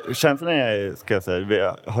 Känslan är, ska jag säga,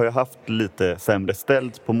 vi har ju haft lite sämre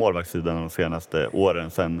ställt på målvaktssidan de senaste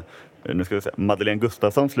åren sen, nu ska vi säga, Madeleine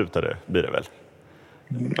Gustafsson slutade, blir det väl?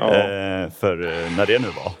 Ja. För när det nu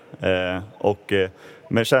var.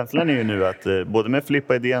 Men känslan är ju nu att både med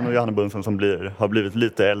Filippa Idén och Johanna Bunsen som har blivit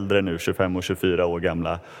lite äldre nu, 25 och 24 år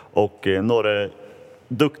gamla, och några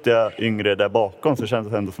duktiga yngre där bakom, så känns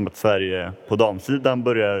det ändå som att Sverige på damsidan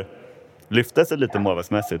börjar lyfta sig lite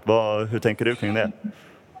målvaktsmässigt. Hur tänker du kring det?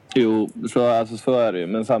 Jo, så är det ju.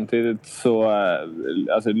 Men samtidigt så...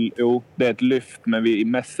 det är ett lyft. Men i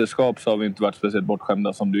mästerskap så har vi inte varit speciellt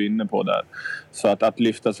bortskämda som du är inne på där. Så att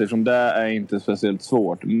lyfta sig från det är inte speciellt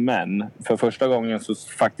svårt. Men för första gången så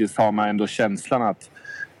faktiskt har man ändå känslan att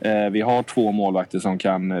vi har 2 målvakter som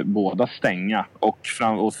kan båda stänga. Och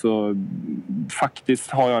så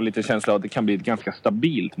faktiskt har jag en liten känsla av att det kan bli ett ganska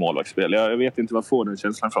stabilt målvaktsspel. Jag vet inte vad får den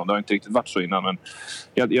känslan från. Det har inte riktigt varit så innan. Men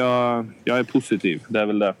jag är positiv. Det är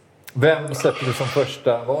väl det. Vem sätter du som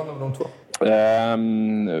första val av de 2?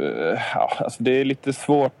 Alltså det är lite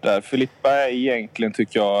svårt där. Filippa är egentligen,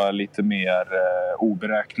 tycker jag, lite mer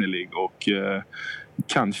oberäknelig. Och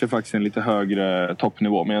kanske faktiskt en lite högre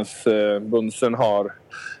toppnivå. Medan Bunsen har...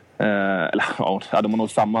 de har nog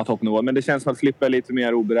samma toppnivå. Men det känns som att Filippa är lite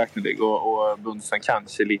mer oberäknelig. Och Bunsen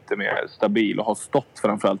kanske lite mer stabil. Och har stått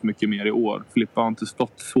framförallt mycket mer i år. Filippa har inte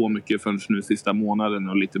stått så mycket förrän nu sista månaden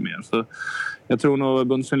och lite mer. Så jag tror nog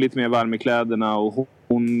Bunsen lite mer varm i kläderna. Och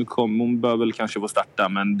hon bör väl kanske få starta.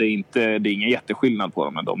 Men det är ingen jätteskillnad på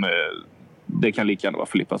dem. Men det kan lika gärna vara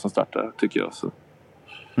Filippa som startar, tycker jag. Så.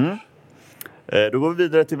 Då går vi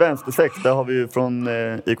vidare till vänstersex. Där har vi ju från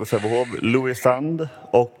IK Sävehof Louis Sand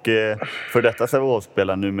och för detta Sävehof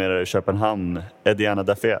spelar numera i Köpenhamn Ediana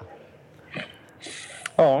Daffé.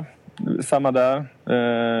 Ja, samma där.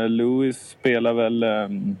 Louis spelar väl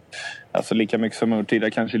alltså lika mycket som hon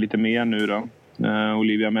tidigare, kanske lite mer nu då.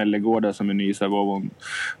 Olivia Mellegård där som är ny i Sävehof.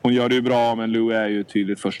 Hon gör det ju bra, men Louis är ju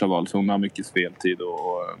tydligt första val så hon har mycket speltid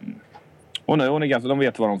och hon är ganska, de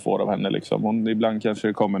vet vad de får av henne liksom. Ibland kanske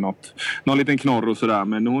det kommer någon liten knorr och sådär.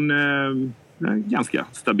 Men hon är ganska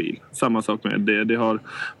stabil. Samma sak med det. Det har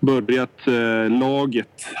börjat,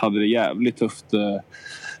 laget hade det jävligt tufft.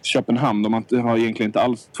 Köpenhamn, de har egentligen inte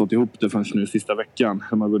alls fått ihop det förrän nu sista veckan.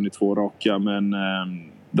 De har vunnit 2 raka, men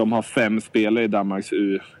de har 5 spelare i Danmarks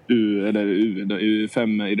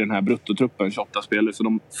U5 i den här bruttotruppen, 28 spelare. Så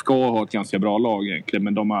de ska ha ett ganska bra lag egentligen,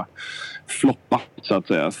 men de har floppat så att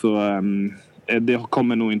säga. Så det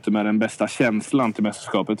kommer nog inte med den bästa känslan till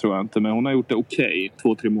mästerskapet, tror jag inte. Men hon har gjort det okej.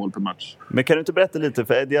 2-3 mål per match. Men kan du inte berätta lite,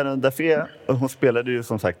 för Ediana Daffé, hon spelade ju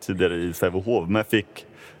som sagt tidigare i Sävehof, men fick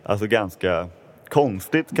alltså ganska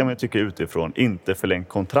konstigt, kan man tycka utifrån, inte förlängt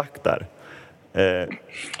kontrakt där.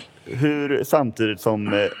 Hur samtidigt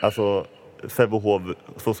som Sävehof,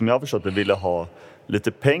 så som jag har förstått det, ville ha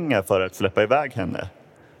lite pengar för att släppa iväg henne.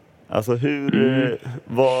 Alltså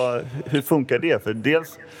hur funkar det? För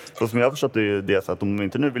dels, så som jag har förstått det, är ju dels att de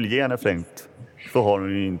inte nu vill ge henne förlängt så har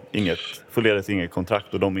hon ju förledes inget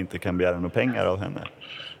kontrakt och de inte kan begära några pengar av henne.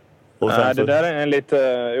 Och sen det där är en lite...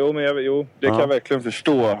 det kan jag verkligen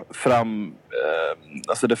förstå.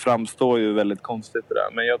 Alltså det framstår ju väldigt konstigt det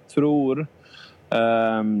där. Men jag tror...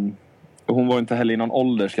 hon var inte heller i någon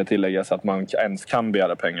ålder, ska tilläggas, att man ens kan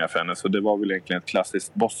begära pengar för henne. Så det var väl egentligen ett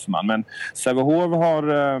klassiskt bossman. Men Sävehof har...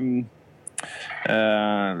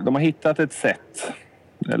 de har hittat ett sätt.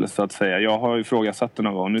 Eller så att säga. Jag har ifrågasatt det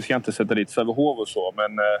någon gång. Nu ska jag inte sätta dit Sävehof och så.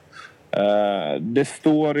 Men det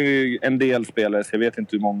står i en del spelare, så jag vet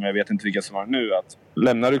inte hur många, jag vet inte vilka som har nu, att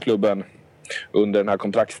lämnar du klubben under den här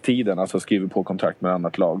kontraktstiden, alltså skriver på kontrakt med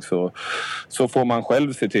annat lag, så får man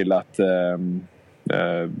själv se till att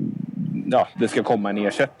det ska komma en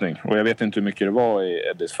ersättning. Och jag vet inte hur mycket det var i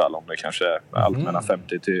Eddies fall, om det kanske är allt mellan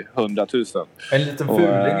 50 till 100 000. En liten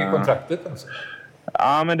fuling i kontraktet alltså.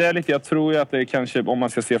 Ja, men det är lite, jag tror ju att det är kanske, om man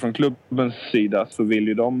ska se från klubbens sida, så vill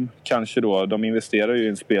ju de kanske då, de investerar ju i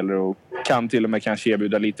en spelare och kan till och med kanske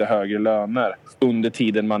erbjuda lite högre löner under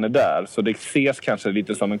tiden man är där. Så det ses kanske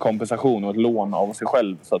lite som en kompensation och ett lån av sig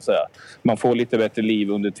själv, så att säga. Man får lite bättre liv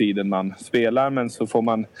under tiden man spelar, men så får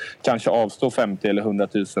man kanske avstå 50 eller 100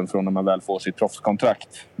 000 från när man väl får sitt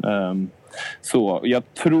proffskontrakt. Så jag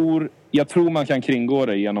tror man kan kringgå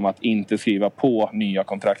det genom att inte skriva på nya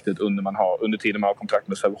kontraktet under tiden man har kontrakt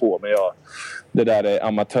med Sävehof. Men det där är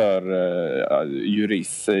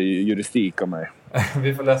amatörjuristik av mig.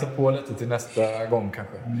 Vi får läsa på lite till nästa gång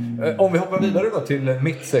kanske. Om vi hoppar vidare då till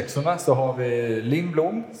mittsexorna, så har vi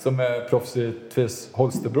Lindblom som är proffs i TuS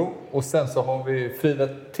Holstebro. Och sen så har vi Frida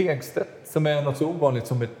Tegstedt som är något så ovanligt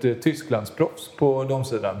som ett Tysklandsproffs på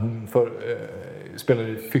damsidan. Hon spelar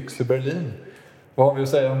i Füchse Berlin. Vad har vi att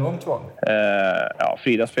säga om de två?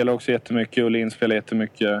 Frida spelar också jättemycket och Linn spelar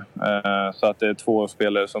jättemycket. Så att det är två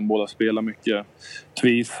spelare som båda spelar mycket.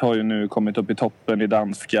 Tvis har ju nu kommit upp i toppen i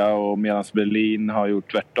danska, och medan Berlin har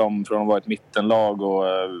gjort tvärtom, från att vara ett mittenlag och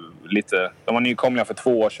de var nykomlingar för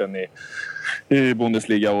 2 år sedan i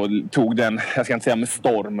Bundesliga och tog den, jag ska inte säga med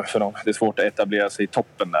storm, för det är svårt att etablera sig i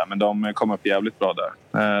toppen där, men de kom upp jävligt bra där.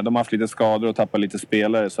 De har haft lite skador och tappat lite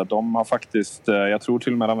spelare, så att de har faktiskt, jag tror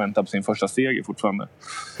till och med de väntar på sin första seger fortfarande.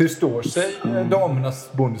 Hur står sig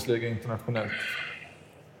damernas Bundesliga internationellt?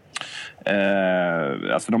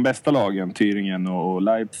 Alltså de bästa lagen, Thüringen och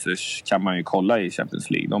Leipzig, kan man ju kolla i Champions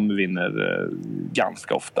League. De vinner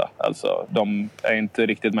ganska ofta. Alltså, de är inte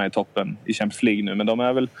riktigt med i toppen i Champions League nu, men de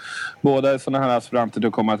är väl båda sådana här aspiranter till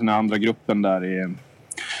att komma till den andra gruppen där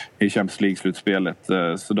i Champions League-slutspelet.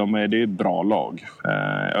 Så det är ett bra lag.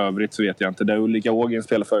 Övrigt så vet jag inte. Där Ulrika Ågren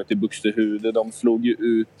spelade förut i Buxtehude. De slog ju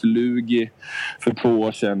ut Lugi för 2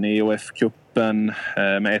 år sedan i EOF-cupen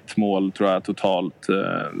med 1 mål, tror jag, totalt.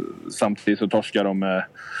 Samtidigt så torskar de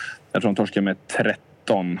med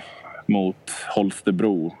 13 mot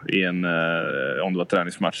Holstebro i en, om det var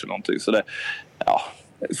träningsmatch eller någonting. Så det,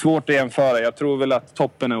 svårt att jämföra. Jag tror väl att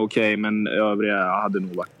toppen är okej, men övriga hade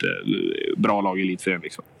nog varit bra lag i elitserien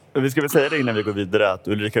liksom. Vi ska väl säga det innan vi går vidare att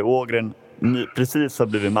Ulrika Ågren precis har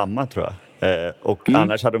blivit mamma, tror jag. Och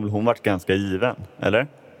annars hade väl hon varit ganska given, eller?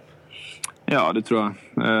 Ja, det tror jag.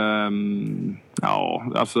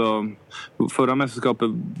 Alltså förra mästerskapet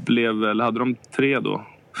hade de 3 då.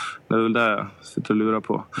 Det är väl det jag sitter och lurar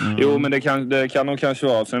på. Jo, men det kan nog kanske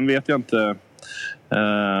vara. Sen vet jag inte...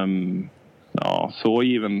 så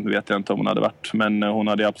given vet jag inte om hon hade varit. Men hon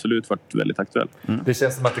hade absolut varit väldigt aktuell. Det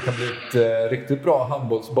känns som att det kan bli ett riktigt bra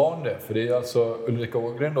handbollsbarn det. För det är alltså Ulrika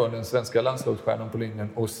Ågren då, den svenska landslagsstjärnan på linjen.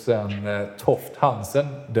 Och sen Toft Hansen,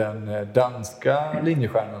 den danska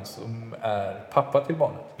linjestjärnan som är pappa till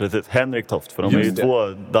barnet. Precis, Henrik Toft. För de är ju 2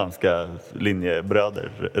 danska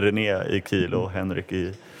linjebröder. René i Kiel och Henrik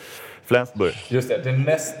i Flensburg. Just det, den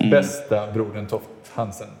näst bästa brodern Toft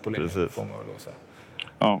Hansen på linjen. Precis. Får man väl säga.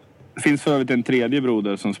 Ja. Det finns för övrigt en tredje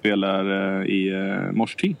broder som spelar i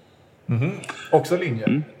Morsti. Också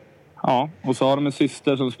linje? Ja, och så har de en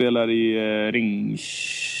syster som spelar i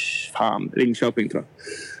Ringköping, tror jag.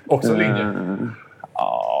 Också linje?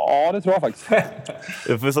 Ja, det tror jag faktiskt.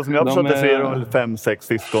 För så som jag förstått det så är de 5-6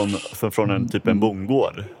 syskon från en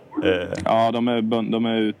bondgård. Ja, de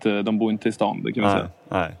bor inte i stan, det kan man säga.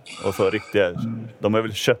 Nej, och så riktiga... De är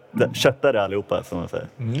väl köttare allihopa, som man säger.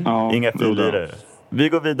 Inga filirare. Vi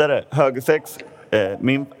går vidare. Höger 6.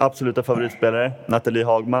 Min absoluta favoritspelare, Nathalie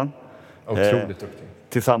Hagman. Otroligt duktig.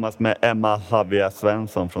 Tillsammans med Emma Havia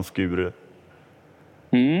Svensson från Skuru.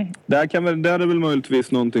 Där är det väl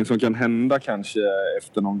möjligtvis någonting som kan hända kanske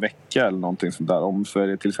efter någon vecka eller någonting sånt där. Om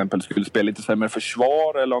Sverige till exempel skulle spela lite sämre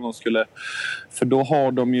försvar eller om de skulle... För då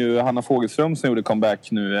har de ju Hanna Fogelström som gjorde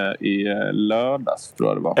comeback nu i lördags, tror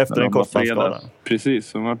jag det var. Efter en korsbandsskada.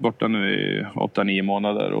 Precis, hon har varit borta nu i 8-9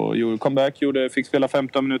 månader och gjorde comeback, fick spela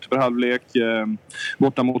 15 minuter per halvlek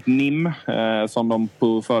borta mot NIM som de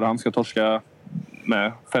på förhand ska torska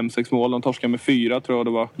med 5-6 mål. De torskade med 4, tror jag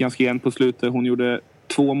det var. Ganska jämnt på slutet. Hon gjorde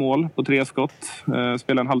 2 mål på 3 skott.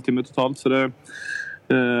 Spelade en halvtimme totalt. Så det,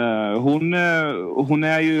 hon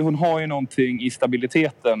har ju någonting i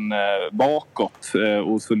stabiliteten bakåt.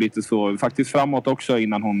 Och så lite så faktiskt framåt också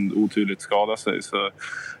innan hon oturligt skadade sig. Så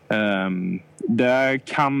det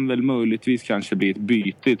kan väl möjligtvis kanske bli ett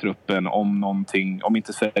byte i truppen om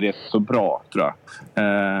inte Sverige är så bra, tror jag.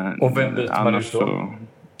 Och vem byter man ut då?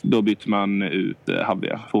 Då byter man ut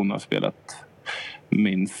Havia. Hon har spelat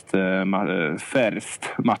minst färst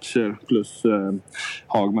matcher. Plus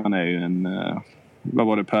Hagman är ju vad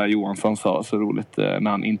var det Per Johansson sa så roligt när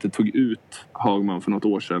han inte tog ut Hagman för något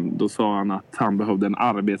år sedan. Då sa han att han behövde en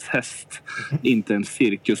arbetshäst, inte en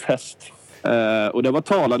cirkushäst. Och det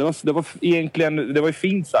var det var egentligen det var ju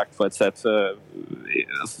fint sagt på ett sätt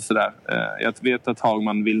alltså sådär. Jag vet att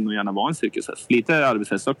Hagman vill nog gärna vara en cirkushäst, lite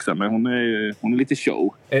arbetshäst också, men hon är lite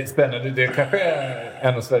show. Spännande, det kanske är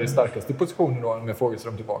en av Sveriges starkaste positioner då med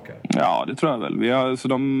Fogelström tillbaka. Ja, det tror jag väl. Så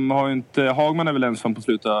de har ju inte, Hagman är väl en som på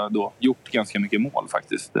slutet då gjort ganska mycket mål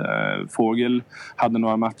faktiskt. Fågel hade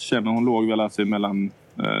några matcher, men hon låg väl alltså mellan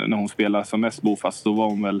när hon spelade som mest bofast, då var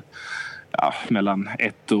hon väl mellan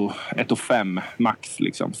 1 och 5 max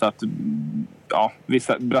liksom. Så att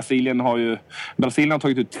Brasilien har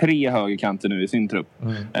tagit ut 3 högerkanter nu i sin trupp.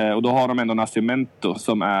 Och då har de ändå Nascimento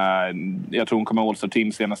som är, jag tror hon kommer All-Star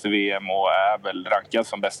Team senaste VM och är väl rankad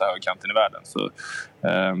som bästa högerkanten i världen. Så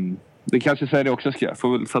det kanske Sverige också ska.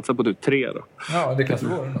 Får väl satsa på 3 då. Ja, det kanske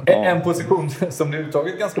vore något. En position som det är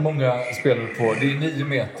uttaget ganska många spelare på, det är 9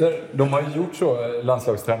 meter. De har ju gjort så,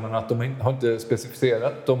 landslagstränarna, att de har inte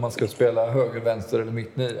specificerat om man ska spela höger, vänster eller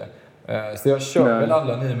mitt 9. Så jag kör väl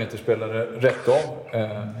alla 9-meterspelare rätt av.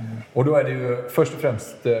 Och då är det ju först och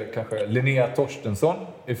främst kanske Linnea Torstensson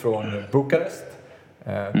ifrån Bukarest.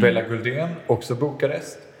 Bella Guldén, också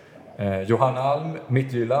Bukarest. Johanna Alm,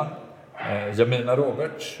 Midtjylland. Jamina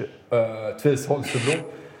Roberts, Tvis Holstebro.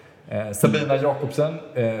 Sabina Jakobsen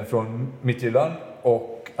från Midtjylland.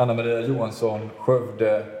 Och Anna-Maria Johansson,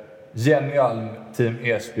 Skövde. Jenny Alm, Team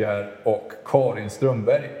Esbjerg. Och Karin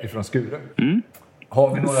Strömberg ifrån Skure.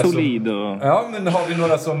 Har vi några solid har vi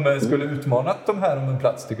några som skulle utmanat de här om en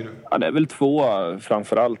plats, tycker du? Ja, det är väl 2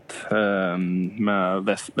 framförallt med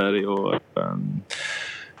Westberg och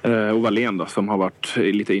Wallén då, som har varit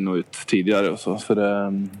lite in och ut tidigare och så.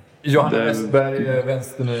 Johanna Westberg,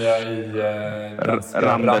 vänsternia i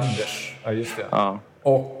Randers. Ja, just det. Ja.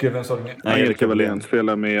 Och vem sa du med? Angelica Wallén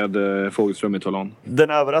spelar med Fogelström i Toulon. Den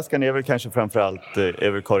överraskande är väl kanske framförallt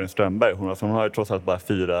Karin Strömberg. Hon har ju trots allt bara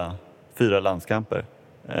 4 landskamper.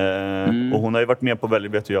 Och hon har ju varit med på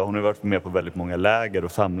hon har varit med på väldigt många läger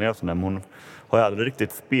och samlingar och sådär, men hon har ju aldrig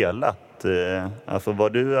riktigt spelat. Alltså, var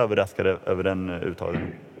du överraskad över den uttagen?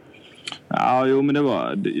 Ja, jo, men det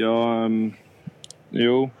var...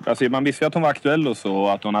 alltså man visste ju att hon var aktuell och så,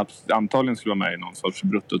 och att hon antagligen skulle vara med i någon sorts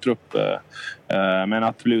bruttotrupp. Men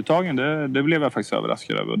att bli uttagen, det blev jag faktiskt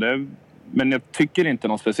överraskad över. Men jag tycker inte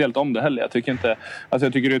något speciellt om det heller. Jag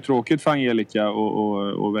tycker det är tråkigt för Angelica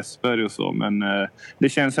och Westberg och så. Men det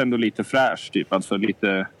känns ändå lite fräscht, typ. Alltså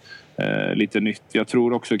lite nytt. Jag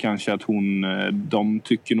tror också kanske att de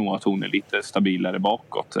tycker nog att hon är lite stabilare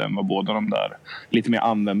bakåt än vad båda de där. Lite mer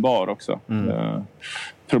användbar också.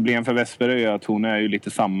 Problem för Westberg är att hon är ju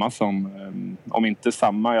lite samma som, om inte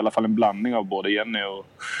samma, i alla fall en blandning av både Jenny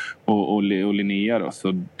och Linnea då.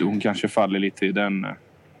 Så hon kanske faller lite i den...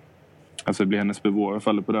 Alltså det blir hennes bevår, jag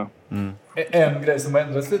faller på det. En grej som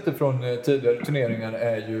ändras lite från tidigare turneringar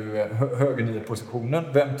är ju höger-9-positionen.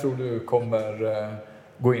 Vem tror du kommer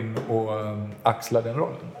gå in och axla den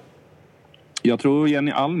rollen? Jag tror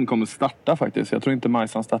Jenny Alm kommer starta faktiskt. Jag tror inte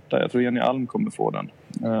Majsan startar. Jag tror Jenny Alm kommer få den.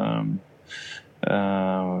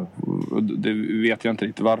 Det vet jag inte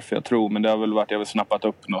riktigt varför jag tror. Men det har väl varit, jag har väl snappat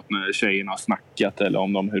upp något när tjejerna har snackat. Eller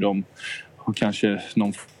om hur de har kanske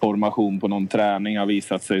någon formation på någon träning har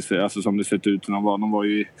visat sig. Alltså som det sett ut. De var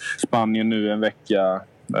ju i Spanien nu en vecka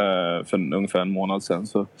för ungefär en månad sedan.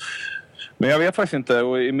 Så Men jag vet faktiskt inte.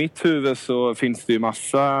 Och i mitt huvud så finns det ju men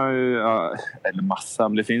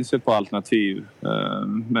det finns ju ett par alternativ.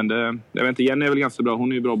 Men jag vet inte, Jenny är väl ganska bra.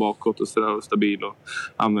 Hon är ju bra bakåt och stabil och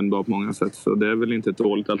användbar på många sätt. Så det är väl inte ett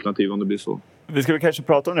dåligt alternativ om det blir så. Vi ska väl kanske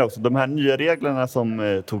prata om det också. De här nya reglerna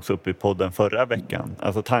som togs upp i podden förra veckan.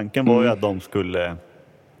 Alltså tanken var ju att de skulle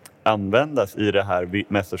användas i det här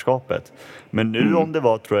mästerskapet. Men nu om det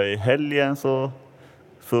var, tror jag, i helgen så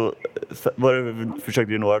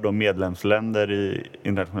försökte ju några då medlemsländer i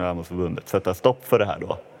internationella handbollsförbundet sätta stopp för det här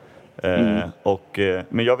då.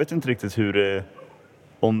 Men jag vet inte riktigt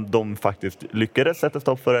om de faktiskt lyckades sätta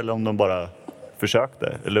stopp för det eller om de bara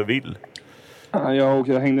försökte eller vill. Jag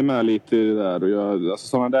hängde med lite i det där. Och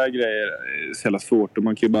sådana där grejer är så jävla svårt. Och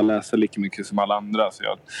man kan ju bara läsa lika mycket som alla andra. Så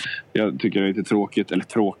jag tycker det är lite tråkigt. Eller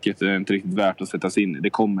tråkigt, det är inte riktigt värt att sätta sig in i. Det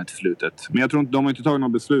kommer till slutet. Men jag tror inte de har inte tagit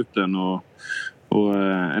några beslut än. Och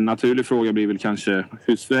en naturlig fråga blir väl kanske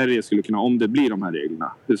hur Sverige skulle kunna, om det blir de här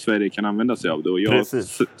reglerna, hur Sverige kan använda sig av det. Och jag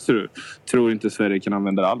tror inte Sverige kan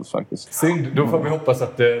använda det alls faktiskt. Synd, då får vi hoppas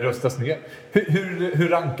att det röstas ner. Hur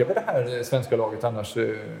rankar vi det här svenska laget annars?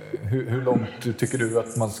 Hur långt tycker du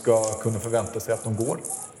att man ska kunna förvänta sig att de går?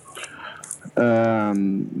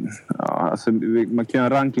 Man kan göra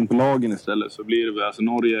en ranking på lagen istället, så blir det väl, alltså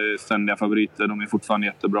Norge är ständiga favoriter, de är fortfarande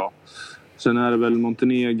jättebra. Sen är det väl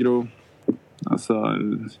Montenegro. Alltså,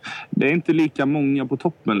 det är inte lika många på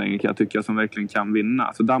toppen längre kan jag tycka som verkligen kan vinna.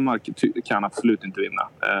 Alltså Danmark kan absolut inte vinna.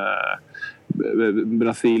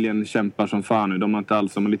 Brasilien kämpar som fan nu. De har inte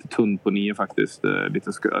alls, de är lite tunn på 9 faktiskt.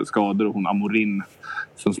 Lite skador och hon Amorin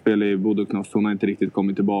som spelar i Bodoknost, hon har inte riktigt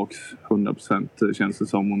kommit tillbaks 100%. Känns det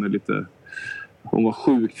som hon var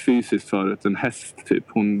sjukt fysiskt förut, en häst typ.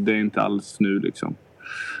 Det är inte alls nu liksom.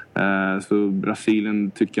 Så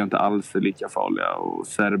Brasilien tycker jag inte alls är lika farliga och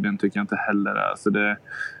Serbien tycker jag inte heller är. Så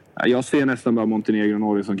jag ser nästan bara Montenegro och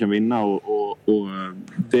Norge som kan vinna och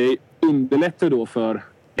det underlättar då för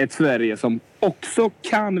ett Sverige som också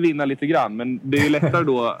kan vinna lite grann, men det är lättare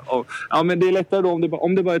då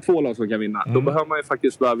om det bara är 2 lag som kan vinna. Då behöver man ju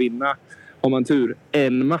faktiskt bara vinna, om man tur,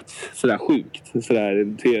 en match sådär sjukt, sådär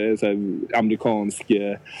amerikansk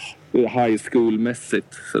high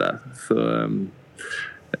school-mässigt sådär. Så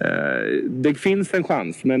det finns en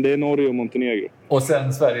chans, men det är Norge och Montenegro. Och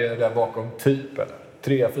sen Sverige där bakom typ, eller?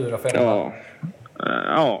 3, 4, 5?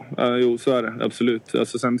 Jo, så är det. Absolut.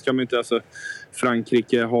 Alltså, sen ska man inte...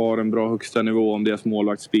 Frankrike har en bra högsta nivå om deras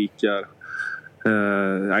målvakt spikar.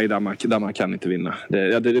 Nej, Danmark kan inte vinna.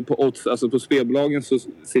 På spelbolagen så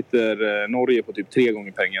sitter Norge på typ 3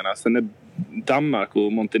 gånger pengarna. Sen är Danmark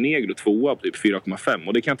och Montenegro 2 på typ 4,5.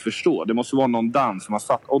 Och det kan jag inte förstå. Det måste vara någon dans som har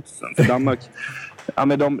satt oddsen. För Danmark...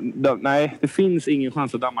 nej, det finns ingen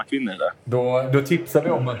chans att Danmark vinner det. Då tipsar vi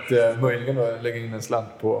om att möjligen lägga in en slant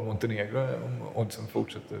på Montenegro om oddsen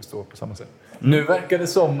fortsätter stå på samma sätt. Nu verkar det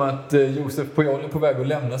som att Josef Pujol är på väg att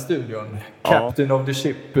lämna studion. Captain of the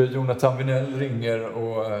ship, Jonathan Vinell ringer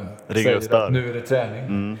och säger att nu är det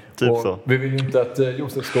träning. Typ och så. Vi vill ju inte att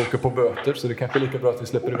Josef ska åka på böter, så det kanske är lika bra att vi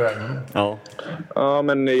släpper iväg honom. Ja,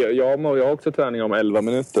 men jag har också träning om 11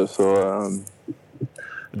 minuter, så...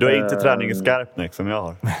 Du har inte träning i Skarpnäck som jag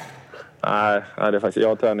har? Nej, det är faktiskt... Jag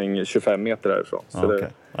har träning 25 meter därifrån. Så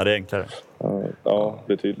det är enklare. Ja,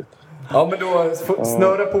 betydligt. Ja, men då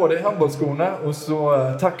snöra på dig handbollsskorna och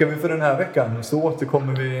så tackar vi för den här veckan. Och så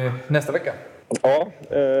återkommer vi nästa vecka. Ja,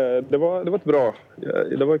 det var ett bra...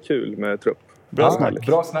 Det var kul med trupp. Bra snack.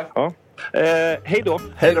 Bra snack. Ja. Hej då.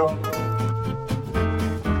 Hej då.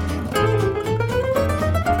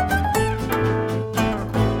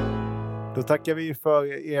 Då tackar vi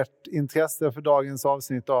för ert intresse för dagens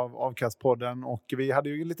avsnitt av Avkastpodden. Och vi hade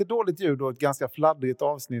ju lite dåligt ljud och ett ganska fladdrigt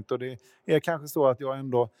avsnitt. Och det är kanske så att jag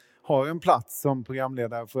ändå har en plats som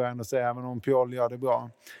programledare, får jag ändå säga, även om Pujol gör det bra.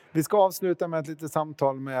 Vi ska avsluta med ett litet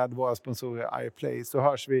samtal med våra sponsorer iPlay. Så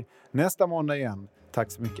hörs vi nästa måndag igen.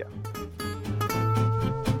 Tack så mycket.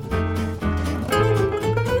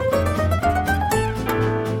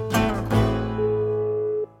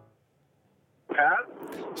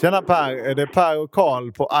 Tjena Per, är det Per och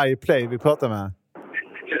Karl på iPlay vi pratar med?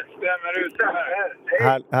 Stämmer ut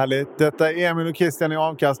här. Härligt. Detta är Emil och Christian i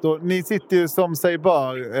Avkast. Och ni sitter ju som sig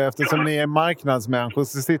bör, eftersom ni är marknadsmänniskor,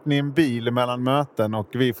 så sitter ni i en bil mellan möten och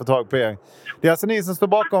vi får tag på er. Det är alltså ni som står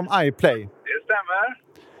bakom iPlay. Det stämmer.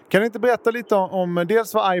 Kan ni inte berätta lite om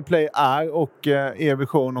dels vad iPlay är och er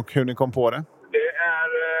vision och hur ni kom på det? Det är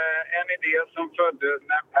en idé som föddes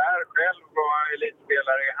när Per själv var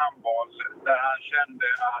elitspelare i handboll, där han kände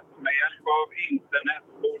att med hjälp av internet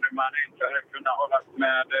borde man enklare kunna hålla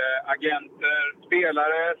med agenter,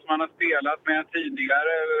 spelare som man har spelat med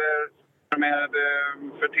tidigare eller med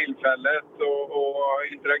för tillfället och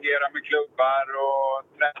interagera med klubbar och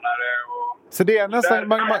tränare. Så det är nästan,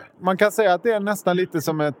 man kan säga att det är nästan lite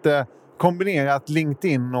som ett kombinerat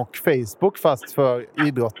LinkedIn och Facebook fast för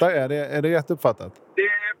idrottare. Är det rätt uppfattat? Det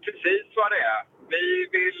är precis vad det är. Vi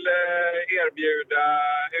vill erbjuda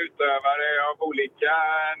utövare av olika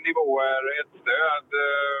nivåer ett stöd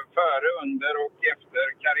före, under och efter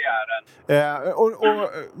karriären. Och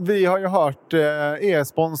vi har ju hört er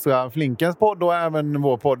sponsra Flinkens podd och även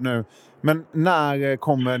vår podd nu. Men när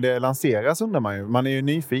kommer det lanseras undrar man ju. Man är ju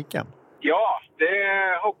nyfiken. Ja,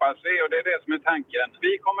 det hoppas vi och det är det som är tanken.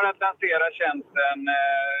 Vi kommer att lansera tjänsten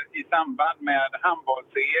i samband med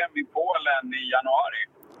handbolls-EM i Polen i januari.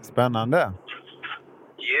 Spännande.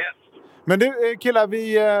 Yes. Men du killar,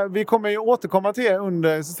 vi kommer ju återkomma till er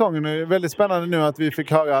under säsongen. Det är väldigt spännande nu att vi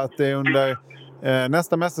fick höra att det under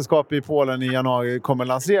nästa mästerskap i Polen i januari kommer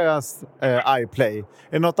lanseras iPlay. Är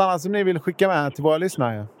det något annat som ni vill skicka med till våra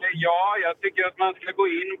lyssnare? Ja, jag tycker att man ska gå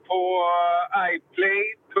in på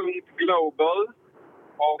iPlay.global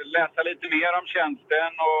och läsa lite mer om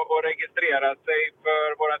tjänsten och registrera sig för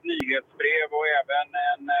vårt nyhetsbrev och även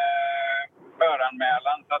en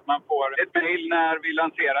föranmälan så att man får ett mejl när vi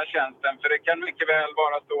lanserar tjänsten. För det kan mycket väl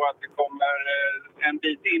vara så att det kommer en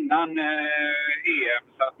bit innan EM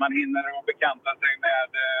så att man hinner att bekanta sig med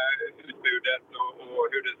utbudet och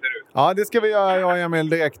hur det ser ut. Ja, det ska vi göra, jag och Emil,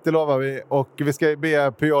 direkt, det lovar vi. Och vi ska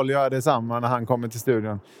be Pujol göra detsamma när han kommer till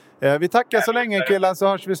studion. Vi tackar så länge killar, så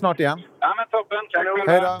hörs vi snart igen. Ja, men toppen. Tack själv.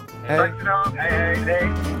 Hej då. Hej. Tack så då. Hej, hej.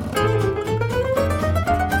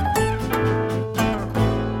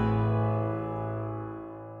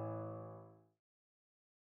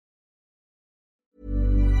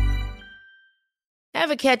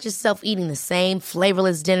 Ever catch yourself eating the same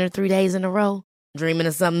flavorless dinner 3 days in a row? Dreaming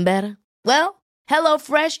of something better? Well,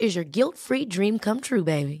 HelloFresh is your guilt-free dream come true,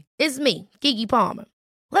 baby. It's me, Keke Palmer.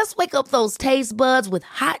 Let's wake up those taste buds with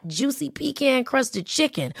hot, juicy pecan-crusted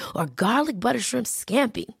chicken or garlic butter shrimp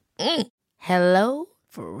scampi. Hello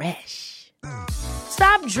Fresh.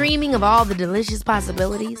 Stop dreaming of all the delicious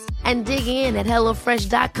possibilities and dig in at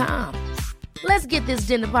HelloFresh.com. Let's get this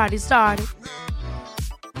dinner party started.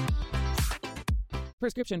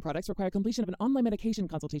 Prescription products require completion of an online medication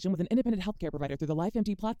consultation with an independent healthcare provider through the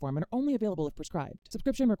LifeMD platform and are only available if prescribed.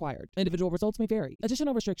 Subscription required. Individual results may vary.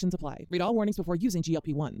 Additional restrictions apply. Read all warnings before using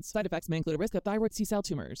GLP-1s. Side effects may include a risk of thyroid C-cell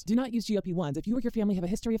tumors. Do not use GLP-1s if you or your family have a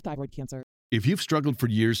history of thyroid cancer. If you've struggled for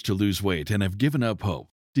years to lose weight and have given up hope,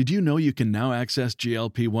 did you know you can now access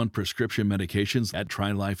GLP-1 prescription medications at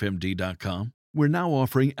TryLifeMD.com? We're now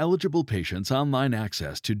offering eligible patients online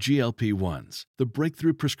access to GLP-1s, the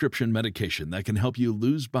breakthrough prescription medication that can help you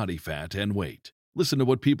lose body fat and weight. Listen to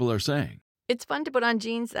what people are saying. It's fun to put on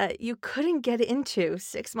jeans that you couldn't get into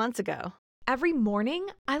 6 months ago. Every morning,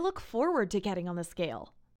 I look forward to getting on the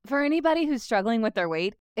scale. For anybody who's struggling with their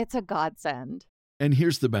weight, it's a godsend. And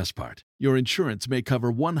here's the best part. Your insurance may cover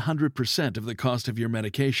 100% of the cost of your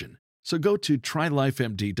medication. So go to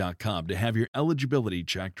TryLifeMD.com to have your eligibility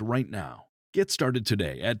checked right now. Get started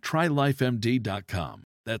today at TryLifeMD.com.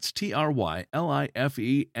 That's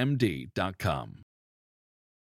TryLifeMD.com.